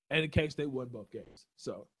 And in K-State won both games.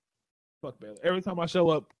 So, fuck Baylor. Every time I show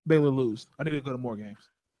up, Baylor lose. I need to go to more games.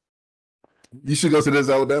 You should go to this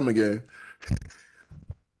Alabama game.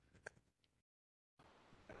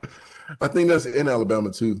 I think that's in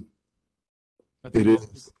Alabama too. It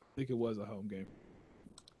is. I think it was a home game.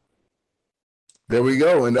 There we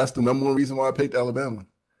go. And that's the number one reason why I picked Alabama.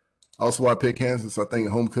 Also, why I picked Kansas. I think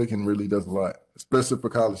home cooking really does a lot, especially for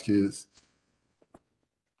college kids.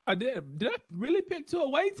 I did. Did I really pick two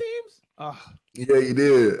away teams? Yeah, you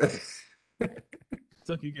did.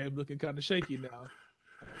 Kentucky game looking kind of shaky now.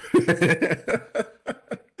 That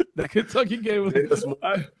Kentucky game was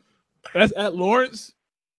that's at Lawrence.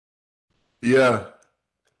 Yeah.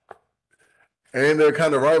 And they're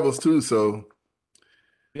kind of rivals too, so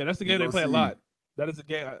yeah, that's the game they play a lot. That is a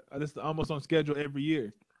game that's almost on schedule every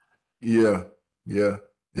year. Yeah,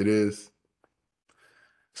 it is.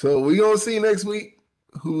 So we're gonna see next week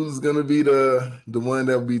who's gonna be the one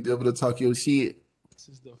that will be able to talk your shit.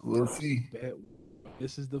 We'll see.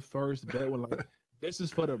 This is the first bet one. This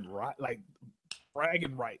is for the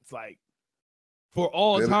bragging rights, for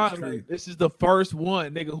all time. This is the first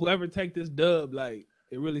one, nigga. Whoever take this dub, it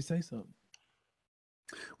really say something.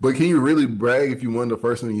 But can you really brag if you won the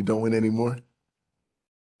first one and you don't win anymore?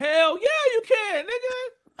 Hell yeah, you can,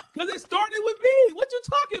 nigga. Because it started with me. What you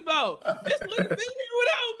talking about? This would have been here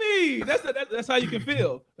without me. That's how you can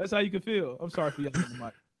feel. That's how you can feel. I'm sorry for yelling in the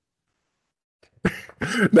mic.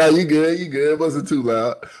 No, you good. You good. It wasn't too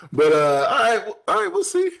loud. But all right, we'll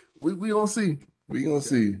see. We gonna see. We gonna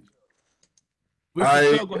see.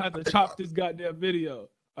 We're still gonna have to chop this goddamn video.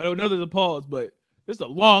 I don't know there's a pause, but it's a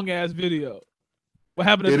long ass video. What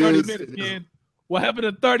happened to 30 minutes, Ken? What happened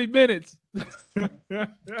to 30 minutes?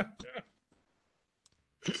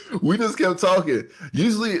 We just kept talking.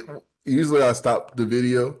 Usually I stop the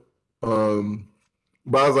video.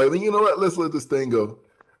 But I was like, you know what? Let's let this thing go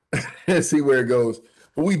and see where it goes.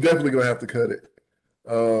 But we definitely gonna have to cut it.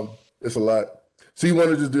 It's a lot. So you want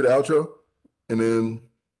to just do the outro and then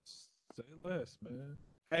say less, man.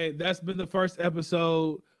 Hey, that's been the first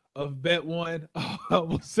episode of Bet One. Oh, I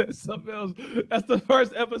almost said something else. That's the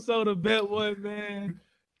first episode of Bet One, man.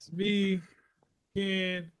 It's me,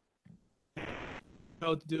 Ken. You know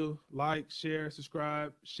what to do. Like, share,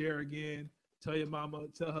 subscribe, share again. Tell your mama,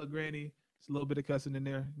 tell her granny. It's a little bit of cussing in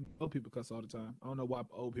there. Old people cuss all the time. I don't know why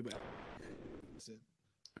old people listen.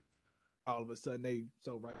 All of a sudden they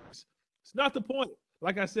so righteous. It's not the point.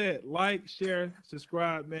 Like I said, like, share,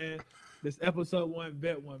 subscribe, man. This episode 1,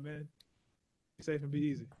 Bet One, man. Be safe and be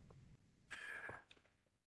easy.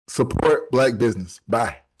 Support Black business.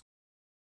 Bye.